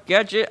talk about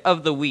Gadget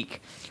of the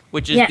Week,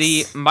 which is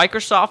the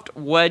Microsoft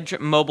Wedge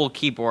mobile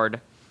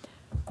keyboard.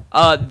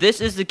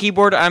 This is the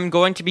keyboard I'm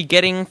going to be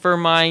getting for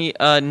my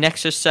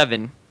Nexus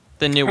 7,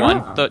 the new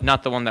one,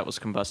 not the one that was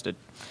combusted.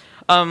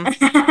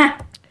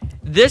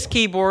 This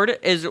keyboard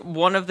is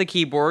one of the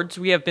keyboards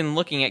we have been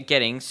looking at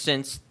getting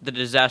since the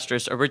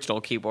disastrous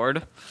original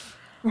keyboard.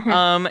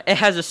 It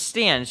has a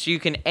stand, so you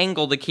can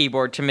angle the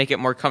keyboard to make it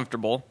more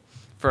comfortable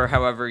for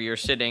however you're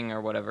sitting or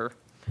whatever.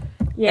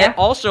 Yeah. It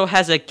also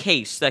has a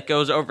case that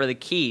goes over the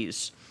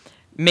keys,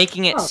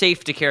 making it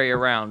safe to carry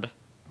around.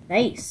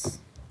 Nice.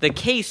 The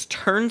case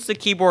turns the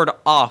keyboard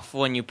off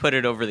when you put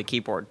it over the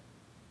keyboard.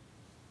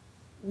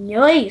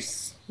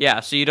 Nice. Yeah,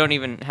 so you don't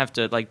even have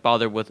to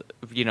bother with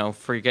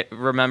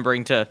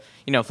remembering to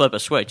flip a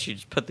switch. You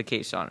just put the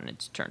case on and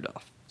it's turned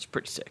off. It's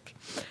pretty sick.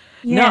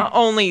 Yeah. Not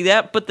only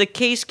that, but the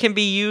case can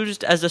be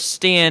used as a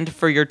stand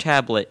for your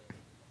tablet.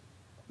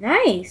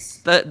 Nice.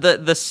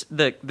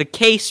 The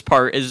case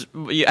part has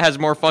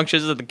more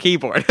functions than the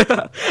keyboard.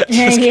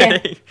 Just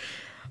kidding.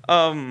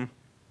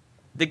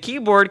 The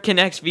keyboard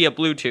connects via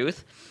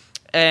Bluetooth,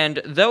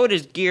 and though it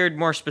is geared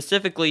more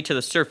specifically to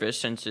the Surface,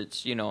 since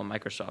it's a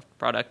Microsoft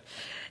product,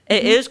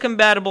 it is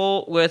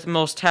compatible with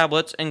most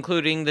tablets,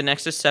 including the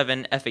Nexus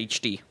 7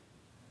 FHD.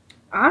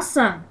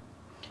 Awesome.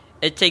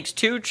 It takes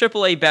 2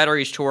 AAA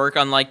batteries to work,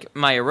 unlike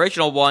my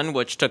original one,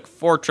 which took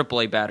 4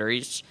 AAA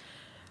batteries.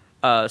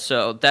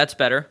 So that's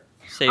better.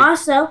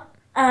 Also,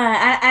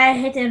 I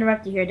hate to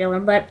interrupt you here,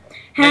 Dylan, but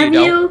have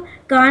you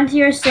gone to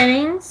your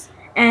settings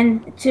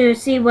and to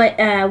see what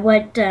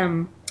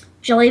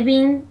Jelly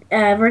Bean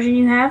version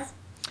you have?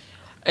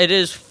 It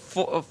is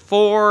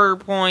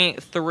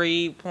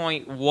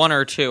 4.3.1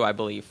 or 2, I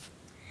believe.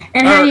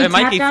 And it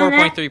might be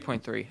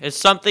 4.3.3. It's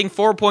something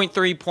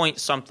 4.3 point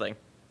something.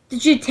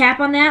 Did you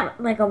tap on that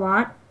a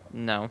lot?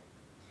 No.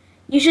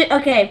 You should.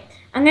 Okay,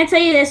 I'm gonna tell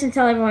you this and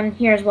tell everyone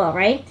here as well,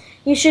 right?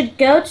 You should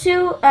go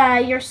to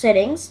your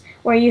settings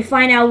where you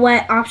find out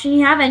what option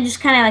you have and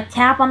just kind of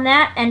tap on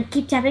that and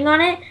keep tapping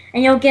on it,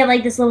 and you'll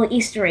get this little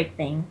Easter egg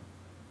thing.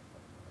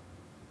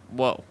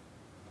 Whoa.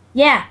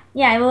 Yeah,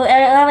 it'll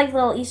have a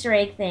little Easter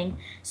egg thing.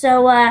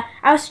 So I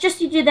would suggest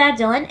you do that,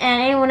 Dylan,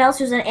 and anyone else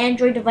who's an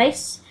Android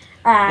device.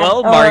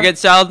 Mark, it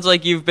sounds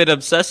like you've been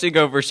obsessing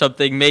over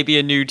something, maybe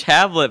a new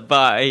tablet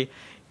by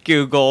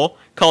Google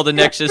called the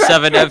Nexus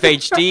 7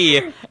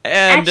 FHD,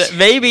 and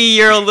maybe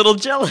you're a little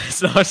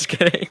jealous. No, I'm just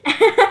kidding.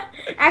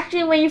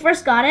 Actually, when you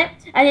first got it,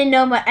 I didn't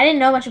know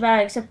much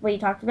about it except what you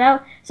talked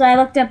about. So I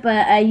looked up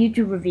a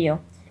YouTube review,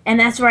 and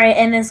that's where I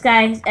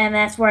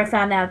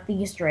found out the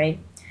Easter egg.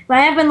 But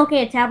I have been looking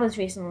at tablets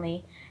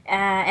recently,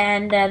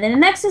 and the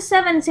Nexus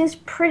 7 seems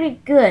pretty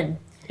good.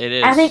 It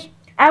is. I think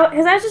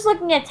because I was just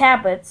looking at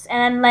tablets,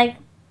 and the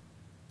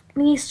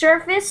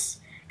Surface.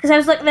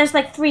 Because there's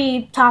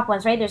 3 top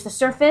ones, right? There's the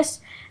Surface,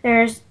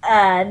 there's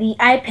the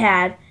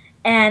iPad,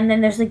 and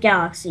then there's the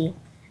Galaxy,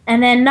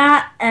 and then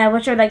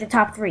which are the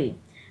top 3.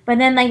 But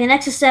then the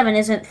Nexus 7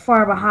 isn't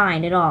far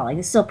behind at all.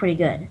 It's still pretty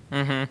good.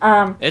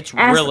 Mm-hmm. It's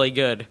really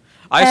good.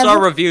 I saw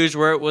reviews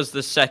where it was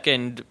the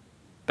second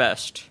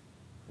best.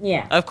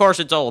 Yeah. Of course,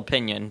 it's all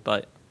opinion,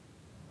 but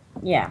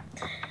yeah.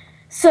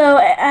 So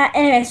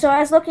anyway, so I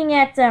was looking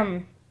at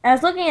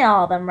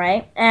all of them,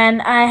 right?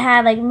 And I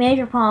had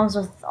major problems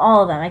with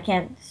all of them. I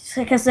can't,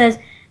 because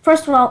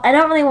first of all, I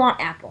don't really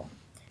want Apple.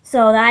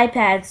 So the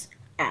iPad's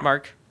Apple.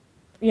 Mark.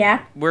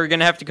 Yeah? We're going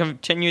to have to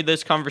continue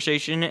this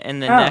conversation in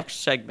the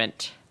next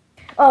segment.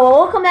 Oh,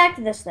 well, we'll come back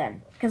to this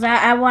then, because I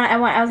have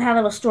a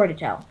little story to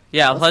tell.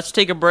 Yeah, let's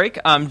take a break.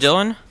 I'm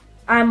Dylan.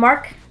 I'm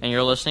Mark. And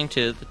you're listening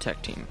to the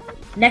Tech Team.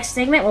 Next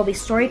segment will be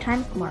Story Time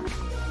with Mark.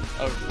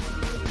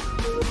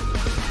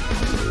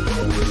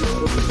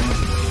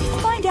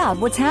 Find out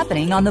what's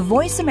happening on the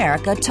Voice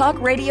America Talk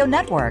Radio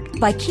Network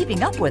by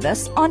keeping up with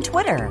us on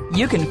Twitter.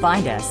 You can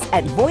find us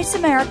at Voice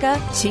America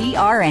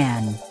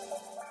TRN.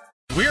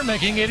 We're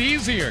making it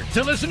easier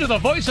to listen to the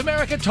Voice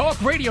America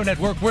Talk Radio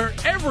Network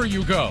wherever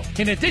you go.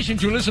 In addition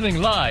to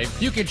listening live,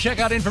 you can check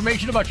out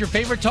information about your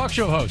favorite talk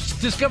show hosts,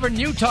 discover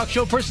new talk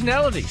show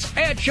personalities,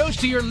 add shows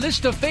to your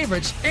list of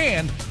favorites,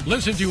 and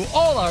listen to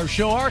all our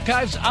show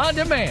archives on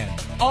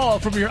demand. all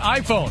from your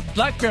iPhone,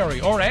 BlackBerry,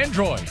 or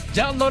Android.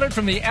 Download it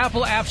from the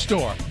Apple App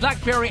Store,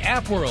 BlackBerry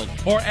App World,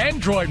 or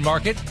Android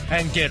Market,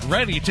 and get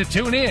ready to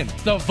tune in.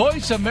 The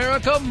Voice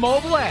America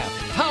mobile app,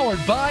 powered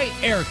by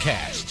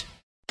Aircast.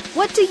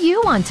 What do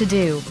you want to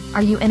do?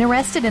 Are you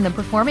interested in the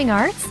performing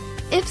arts?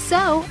 If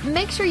so,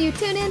 make sure you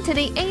tune in to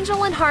the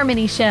Angel and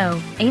Harmony Show.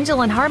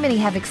 Angel and Harmony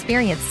have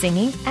experience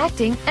singing,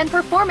 acting, and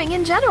performing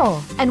in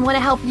general, and want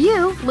to help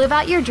you live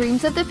out your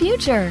dreams of the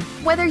future.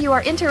 Whether you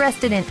are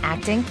interested in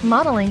acting,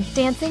 modeling,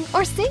 dancing,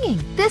 or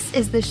singing, this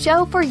is the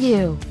show for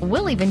you.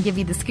 We'll even give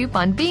you the scoop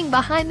on being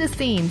behind the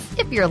scenes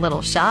if you're a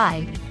little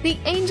shy. The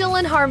Angel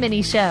and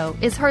Harmony Show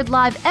is heard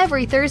live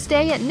every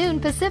Thursday at noon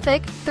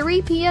Pacific,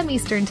 3 p.m.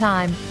 Eastern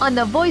Time on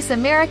the Voice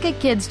America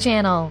Kids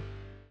channel.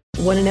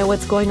 Want to know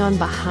what's going on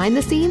behind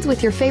the scenes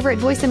with your favorite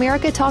Voice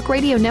America Talk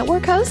Radio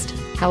Network host?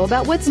 How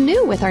about what's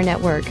new with our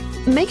network?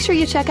 Make sure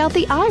you check out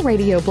the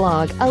iRadio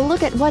blog, a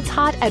look at what's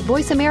hot at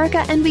Voice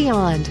America and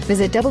beyond.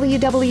 Visit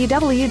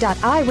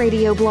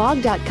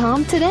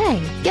www.iradioblog.com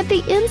today. Get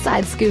the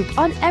inside scoop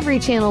on every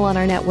channel on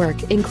our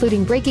network,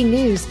 including breaking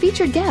news,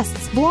 featured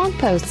guests, blog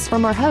posts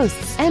from our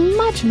hosts, and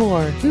much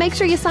more. Make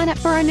sure you sign up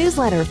for our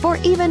newsletter for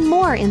even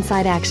more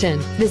inside action.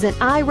 Visit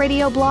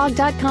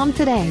iradioblog.com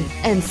today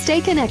and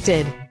stay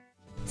connected.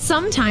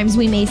 Sometimes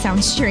we may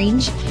sound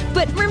strange,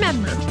 but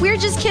remember, we're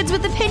just kids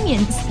with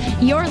opinions.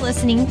 You're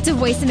listening to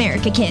Voice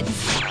America Kids.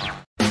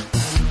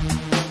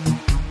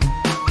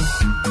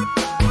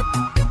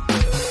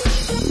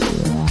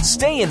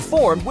 Stay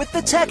informed with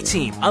the Tech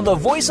Team on the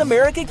Voice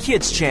America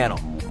Kids channel.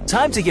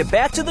 Time to get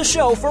back to the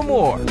show for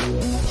more.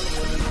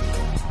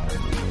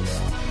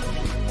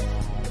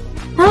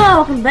 Hello,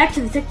 welcome back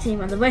to the Tech Team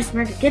on the Voice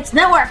America Kids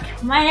Network.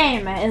 My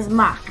name is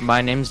Mark.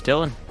 My name's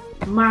Dillon.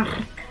 Mark.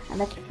 I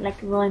like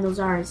rolling those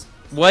R's.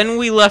 When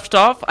we left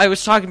off, I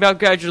was talking about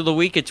Gadget of the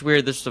Week. It's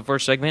weird, this is the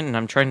first segment, and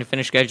I'm trying to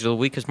finish Gadget of the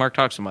Week because Mark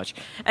talks so much.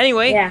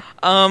 Anyway, yeah.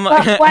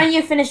 Well, why don't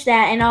you finish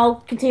that, and I'll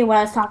continue what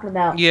I was talking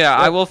about. Yeah,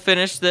 I will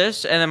finish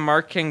this, and then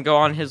Mark can go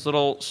on his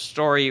little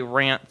story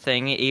rant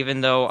thing,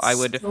 even though I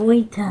would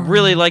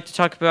really like to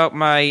talk about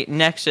my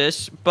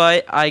Nexus,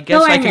 but I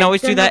guess I can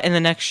always do that in the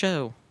next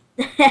show.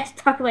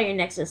 Talk about your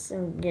Nexus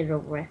and get it over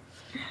with.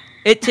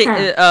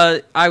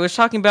 I was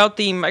talking about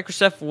the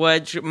Microsoft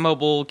Wedge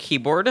mobile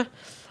keyboard,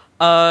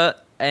 and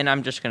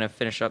I'm just going to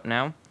finish up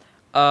now.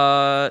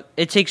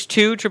 It takes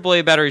 2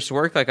 AAA batteries to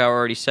work, like I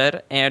already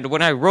said, and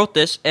when I wrote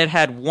this, it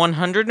had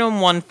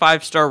 101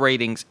 5-star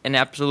ratings and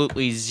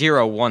absolutely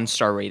 0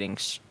 1-star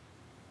ratings.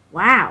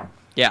 Wow.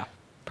 Yeah,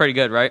 pretty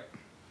good, right?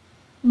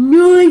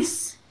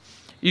 Nice!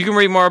 You can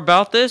read more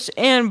about this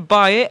and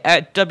buy it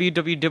at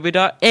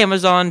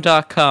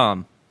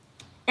www.amazon.com.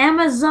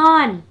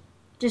 Amazon!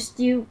 Just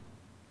you...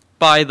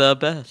 Buy the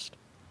best.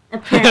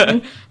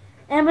 Apparently.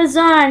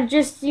 Amazon,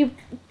 just you...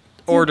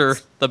 Order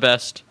the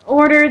best.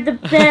 Order the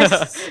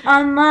best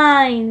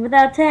online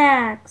without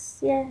tax.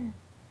 Yeah.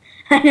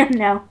 I don't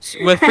know.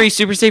 With free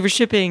Super Saver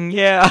shipping.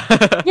 Yeah.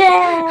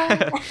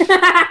 Yeah.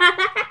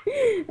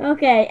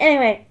 Okay.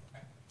 Anyway,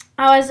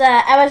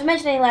 I was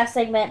mentioning last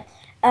segment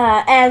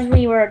as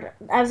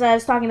I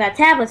was talking about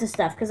tablets and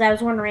stuff, because I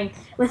was wondering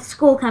with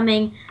school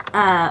coming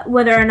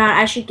whether or not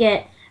I should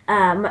get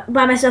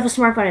buy myself a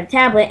smartphone and a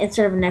tablet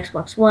instead of an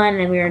Xbox One,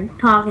 and we were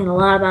talking a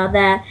lot about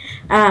that.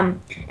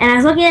 And I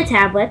was looking at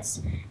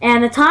tablets,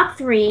 and the top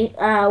 3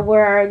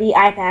 were the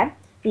iPad,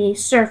 the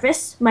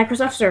Surface,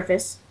 Microsoft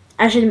Surface.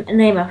 I should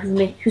name up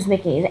who's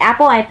making it. The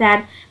Apple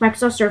iPad,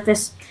 Microsoft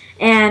Surface,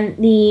 and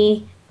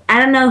the, I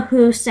don't know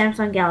who,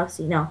 Samsung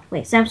Galaxy. No,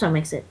 wait, Samsung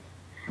makes it.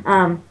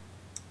 Tab?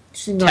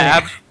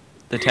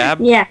 The Tab?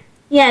 Yeah,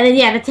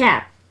 the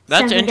Tab.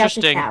 That's Samsung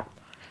interesting. Tab.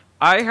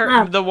 I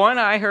heard the one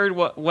I heard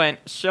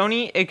went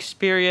Sony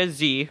Xperia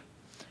Z,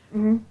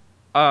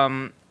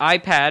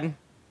 iPad,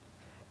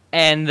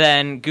 and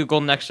then Google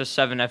Nexus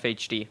 7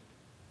 FHD.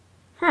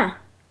 Huh.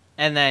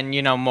 And then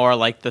more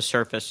like the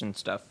Surface and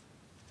stuff.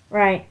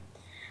 Right.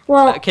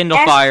 Well, Kindle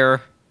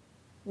Fire.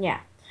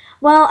 Yeah.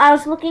 Well, I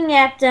was looking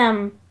at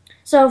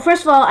so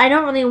first of all, I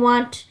don't really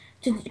want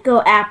to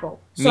go Apple.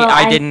 So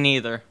I didn't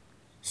either.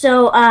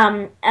 So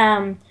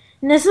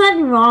there's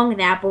nothing wrong with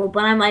Apple,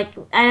 but I'm like,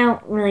 I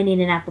don't really need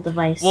an Apple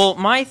device. Well,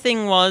 my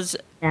thing was,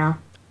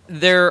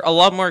 they're a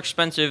lot more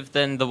expensive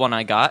than the one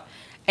I got,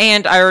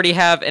 and I already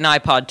have an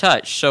iPod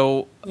Touch,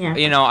 so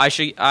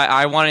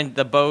I wanted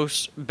the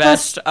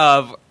best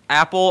of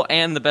Apple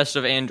and the best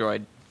of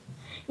Android.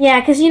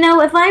 Yeah, because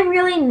if I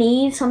really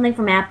need something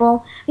from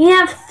Apple, we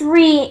have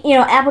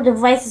 4 Apple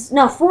devices in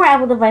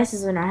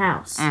our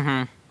house.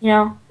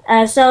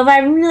 Mm-hmm. So if I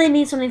really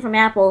need something from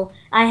Apple,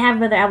 I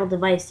have other Apple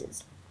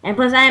devices. And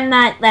plus, I'm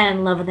not that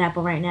in love with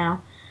Apple right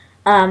now.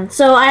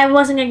 So I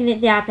wasn't going to get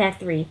the iPad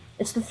 3.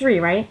 It's the 3,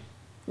 right?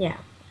 Yeah.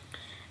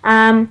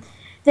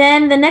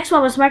 Then the next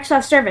one was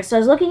Microsoft Surface. So I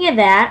was looking at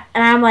that,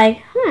 and I'm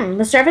like,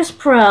 the Surface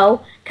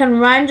Pro can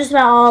run just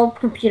about all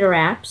computer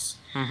apps.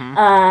 Mm-hmm.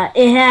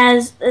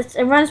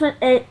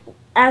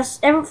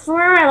 From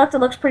where I looked, it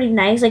looks pretty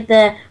nice. Like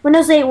the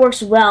Windows 8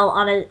 works well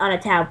on a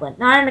tablet,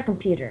 not on a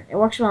computer. It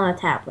works well on a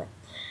tablet,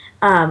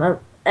 at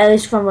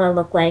least from what it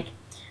looked like.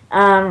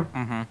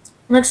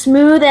 Looked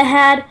smooth. It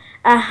had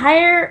a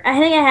higher. I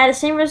think it had the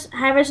same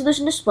high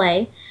resolution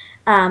display,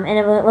 and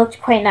it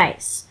looked quite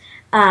nice.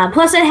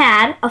 Plus, it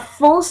had a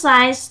full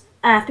size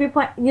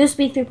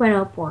USB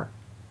 3.0 port.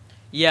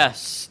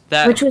 Yes,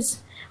 which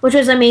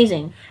was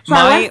amazing.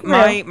 So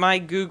my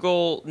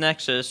Google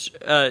Nexus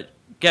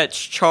gets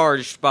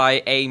charged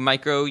by a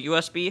micro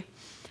USB,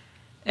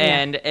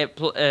 and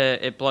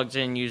it plugs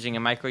in using a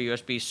micro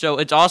USB. So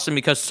it's awesome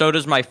because so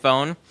does my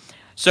phone.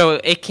 So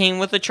it came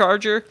with a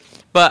charger,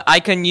 but I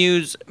can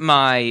use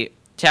my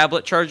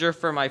tablet charger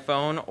for my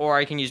phone, or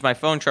I can use my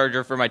phone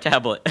charger for my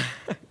tablet.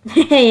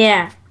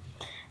 Yeah.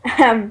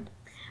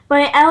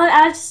 But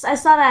I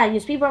saw that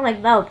USB port. I'm like,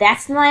 no,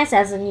 that's nice.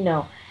 As in,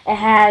 it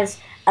has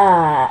a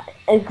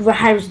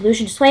high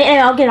resolution display.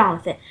 Anyway, I'll get on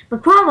with it. But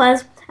the problem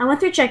was, I went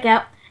through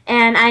checkout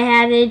and I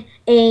added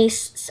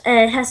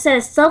it has said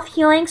a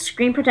self-healing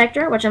screen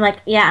protector, which I'm like,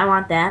 yeah, I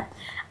want that,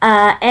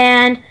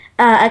 and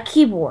a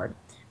keyboard,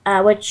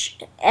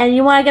 and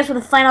you want to guess what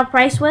the final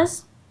price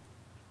was?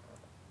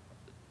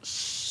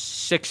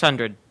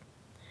 $600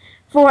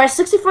 for a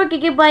 64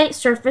 gigabyte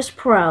Surface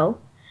Pro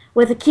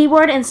with a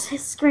keyboard and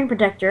screen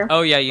protector.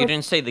 Oh yeah, you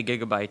didn't say the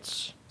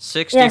gigabytes.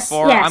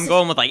 64. Yes. I'm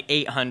going with like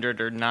 800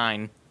 or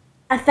 9.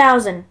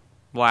 1,000.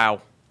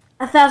 Wow.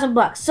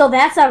 $1,000. So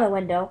that's out of the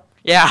window.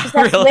 Yeah,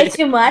 that's really. way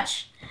too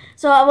much.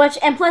 So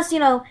and plus,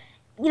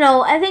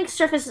 I think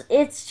Surface,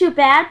 it's too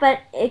bad, but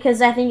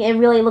because I think it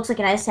really looks like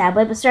a nice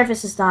tablet, but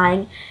Surface is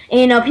dying,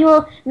 and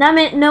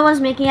no one's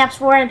making apps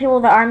for it, and people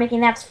that are making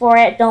apps for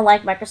it don't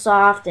like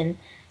Microsoft, and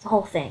it's the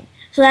whole thing.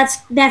 So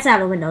that's out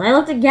of the window. And I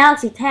looked at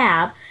Galaxy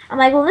Tab. I'm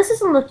like, well, this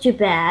doesn't look too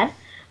bad,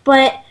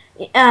 but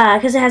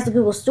because it has the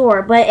Google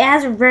Store, but it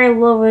has a very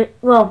low,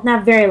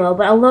 not very low,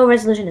 but a low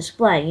resolution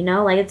display.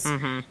 Like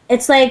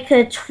it's like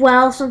a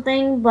 12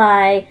 something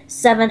by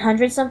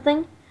 700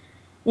 something.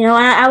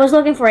 I was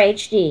looking for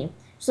HD,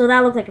 so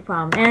that looked like a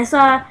problem.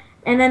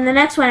 And then the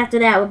next one after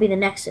that would be the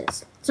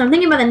Nexus. So I'm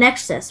thinking about the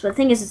Nexus, but the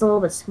thing is, it's a little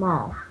bit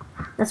small.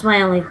 That's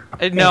my only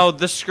thing. No,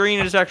 the screen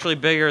is actually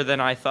bigger than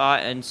I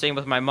thought, and same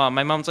with my mom.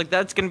 My mom's like,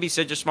 that's going to be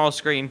such a small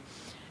screen,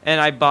 and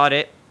I bought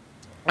it.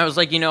 I was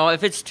like,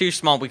 if it's too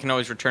small, we can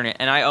always return it.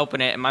 And I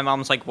open it, and my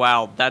mom's like,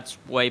 wow, that's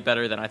way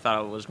better than I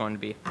thought it was going to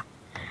be.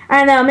 I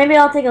don't know. Maybe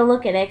I'll take a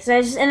look at it.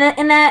 Because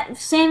in that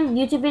same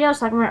YouTube video I was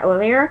talking about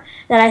earlier,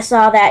 that I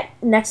saw that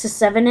Nexus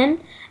 7 in,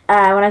 when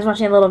I was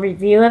watching a little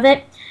review of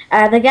it,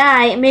 the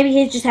guy, maybe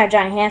he just had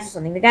giant hands or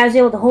something. The guy was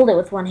able to hold it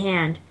with one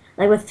hand,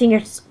 like with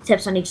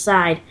fingertips on each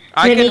side.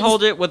 I can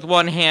hold it with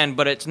one hand,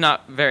 but it's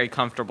not very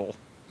comfortable.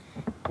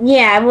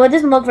 Yeah, well, it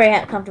doesn't look very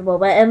comfortable,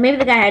 but maybe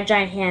the guy had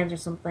giant hands or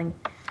something.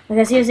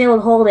 Because he was able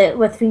to hold it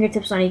with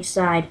fingertips on each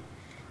side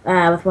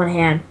with one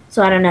hand.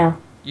 So I don't know.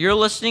 You're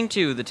listening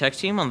to the Tech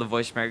Team on the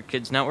Voice America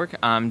Kids Network.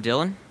 I'm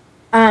Dillon.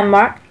 I'm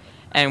Mark.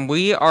 And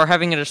we are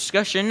having a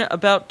discussion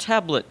about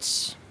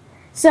tablets.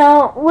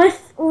 So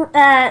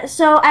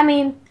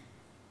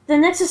the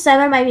Nexus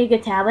 7 might be a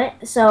good tablet.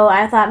 So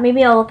I thought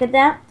maybe I'll look at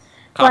that.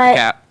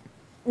 Copycat.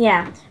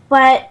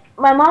 But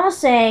my mom was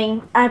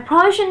saying I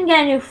probably shouldn't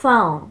get a new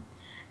phone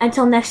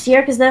until next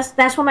year, because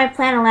that's what my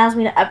plan allows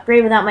me to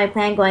upgrade without my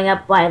plan going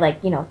up by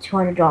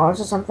 $200 or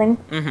something.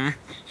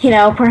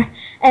 Mm-hmm.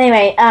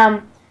 Anyway,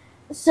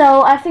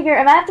 so I figure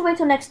if I have to wait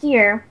till next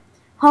year,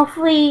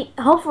 hopefully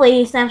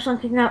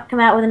Samsung can come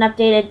out with an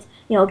updated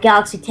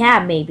Galaxy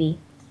Tab, maybe,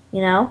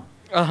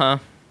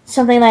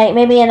 something like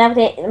maybe an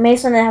update, maybe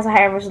something that has a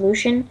higher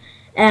resolution.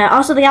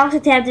 Also, the Galaxy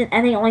Tab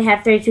I think only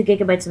had 32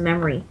 gigabytes of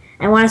memory.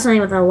 I wanted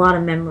something with a lot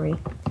of memory.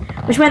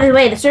 Which, by the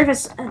way, the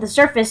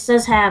Surface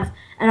does have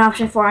an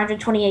option for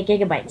 128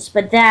 gigabytes,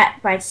 but that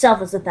by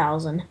itself is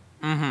 1,000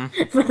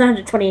 with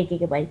 128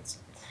 gigabytes.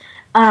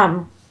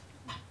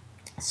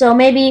 So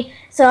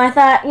I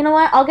thought, you know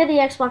what? I'll get the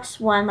Xbox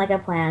One like I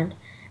planned.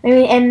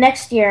 Maybe, and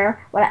next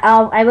year,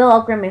 I will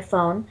upgrade my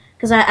phone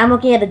because I'm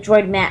looking at the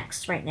Droid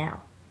Max right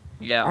now.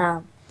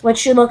 Yeah.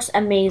 Which looks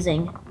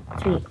amazing,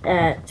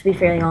 to be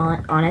fairly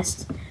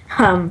honest.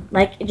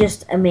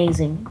 Just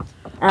amazing.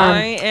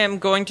 I am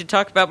going to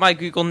talk about my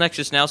Google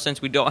Nexus now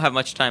since we don't have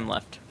much time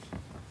left.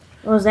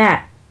 What was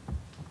that?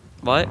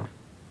 What?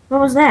 What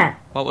was that?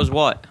 What was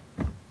what?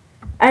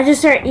 I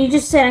just heard you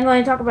just said I'm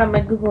going to talk about my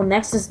Google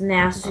Nexus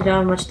now since we don't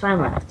have much time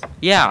left.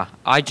 Yeah,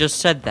 I just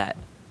said that.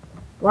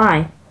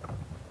 Why?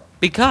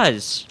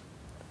 Because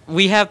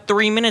we have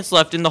 3 minutes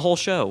left in the whole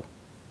show.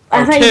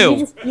 I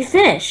thought 2. You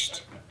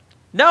finished.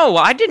 No,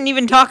 I didn't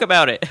even talk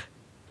about it.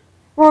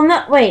 Well,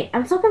 no, wait,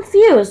 I'm so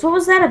confused. What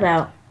was that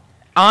about?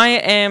 I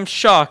am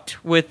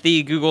shocked with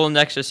the Google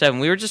Nexus 7.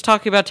 We were just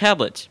talking about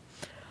tablets.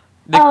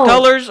 The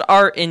colors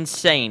are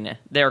insane.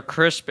 They're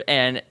crisp,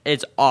 and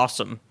it's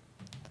awesome.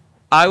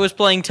 I was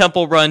playing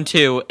Temple Run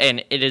 2,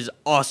 and it is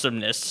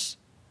awesomeness.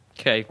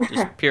 Okay,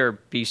 just pure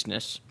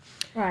beastness.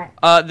 Right.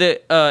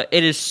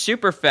 It is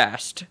super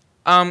fast.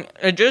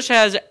 It just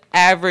has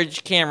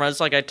average cameras,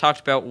 like I talked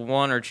about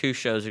 1 or 2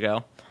 shows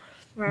ago.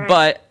 Right.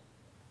 But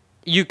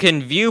you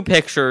can view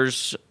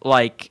pictures,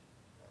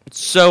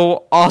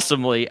 so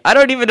awesomely. I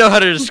don't even know how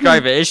to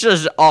describe it. It's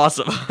just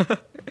awesome.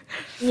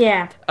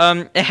 Yeah.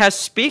 It has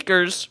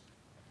speakers,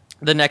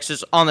 the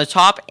Nexus, on the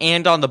top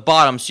and on the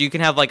bottom, so you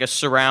can have like a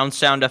surround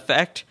sound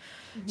effect.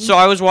 Mm-hmm. So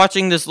I was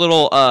watching this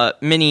little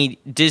mini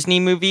Disney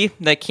movie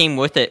that came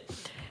with it,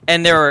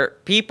 and there were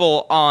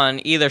people on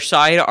either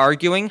side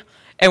arguing.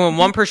 And when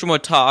one person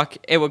would talk,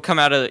 it would come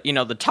out of,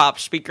 the top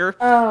speaker.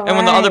 Oh, and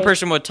when the other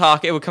person would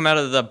talk, it would come out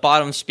of the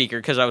bottom speaker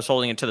because I was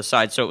holding it to the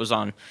side, so it was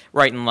on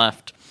right and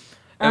left.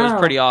 It was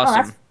pretty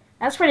awesome.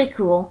 That's pretty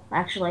cool,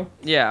 actually.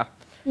 Yeah.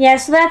 Yeah,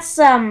 so that's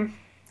the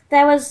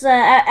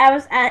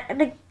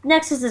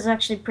Nexus is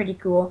actually pretty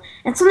cool.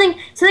 And something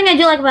I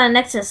do like about a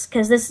Nexus,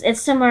 because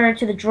it's similar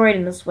to the Droid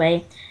in this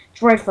way,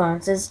 Droid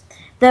phones, is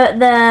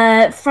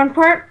the front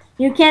part,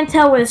 you can't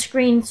tell where the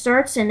screen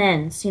starts and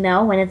ends,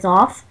 when it's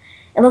off.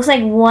 It looks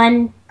like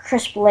one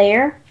crisp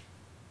layer.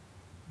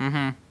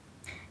 Mm-hmm.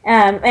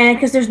 And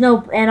because there's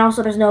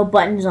no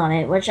buttons on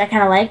it, which I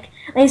kind of like.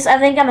 At least I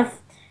think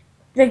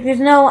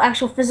there's no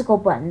actual physical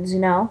buttons,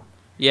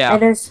 Yeah. And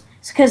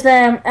because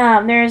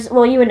there's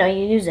you would know,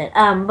 you use it.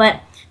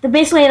 But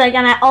basically like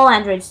on all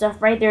Android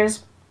stuff, right?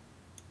 There's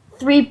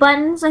 3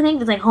 buttons. I think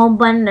there's like home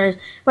button. There's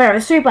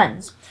 3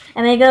 buttons,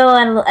 and they go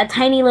on a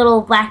tiny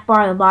little black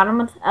bar on the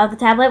bottom of the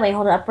tablet when you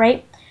hold it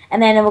upright, and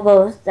then it will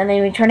go. And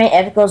then you turn it,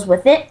 and it goes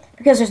with it.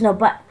 Because there's no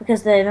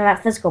because they're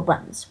not physical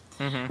buttons.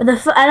 Mm-hmm. But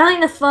I don't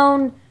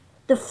think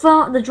the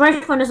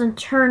Droid phone doesn't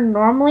turn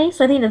normally,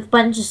 so I think the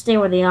buttons just stay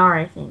where they are.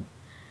 I think,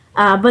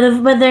 but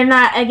they're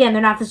not. Again,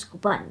 they're not physical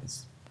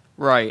buttons.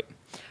 Right.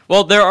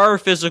 Well, there are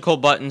physical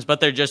buttons, but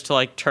they're just to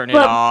like turn it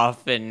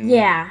off and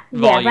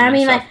But I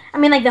mean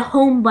like the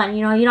home button.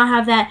 You don't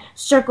have that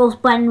circles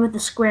button with the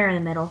square in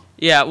the middle.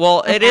 Yeah.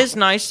 Well, it is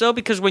nice though,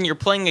 because when you're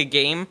playing a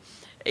game,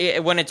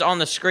 when it's on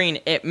the screen,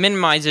 it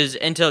minimizes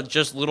into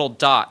just little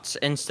dots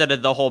instead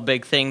of the whole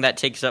big thing that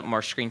takes up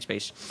more screen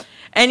space.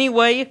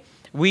 Anyway,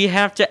 we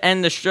have to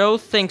end the show.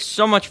 Thanks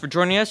so much for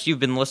joining us. You've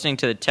been listening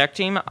to the Tech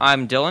Team.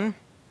 I'm Dillon.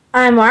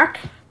 I'm Mark.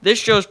 This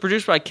show is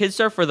produced by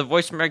Kidstar for the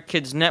Voice America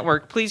Kids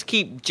Network. Please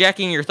keep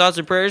jacking your thoughts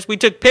and prayers. We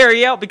took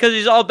Perry out because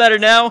he's all better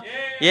now.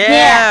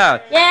 Yeah.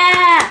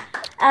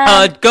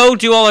 Go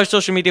do all our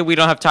social media. We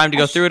don't have time to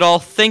go through it all.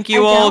 Thank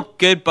you all.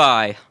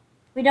 Goodbye.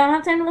 We don't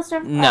have time to list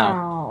them? No.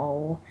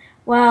 Oh.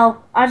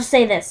 Well, I'll just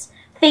say this.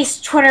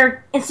 Face,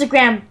 Twitter,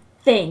 Instagram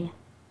thing.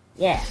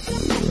 Yeah.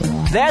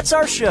 That's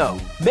our show.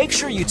 Make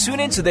sure you tune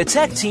in to the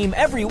Tech Team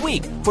every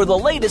week for the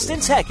latest in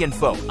tech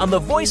info on the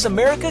Voice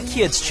America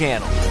Kids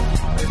channel.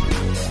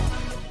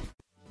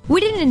 We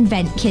didn't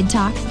invent Kid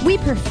Talk, we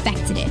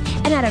perfected it,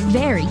 and at a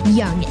very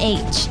young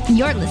age.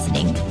 You're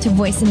listening to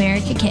Voice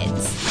America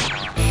Kids.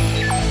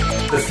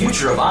 The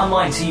future of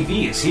online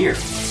TV is here.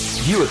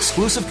 View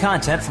exclusive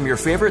content from your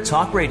favorite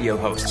talk radio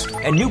hosts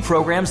and new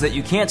programs that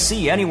you can't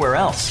see anywhere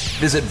else.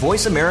 Visit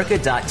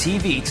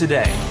voiceamerica.tv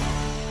today.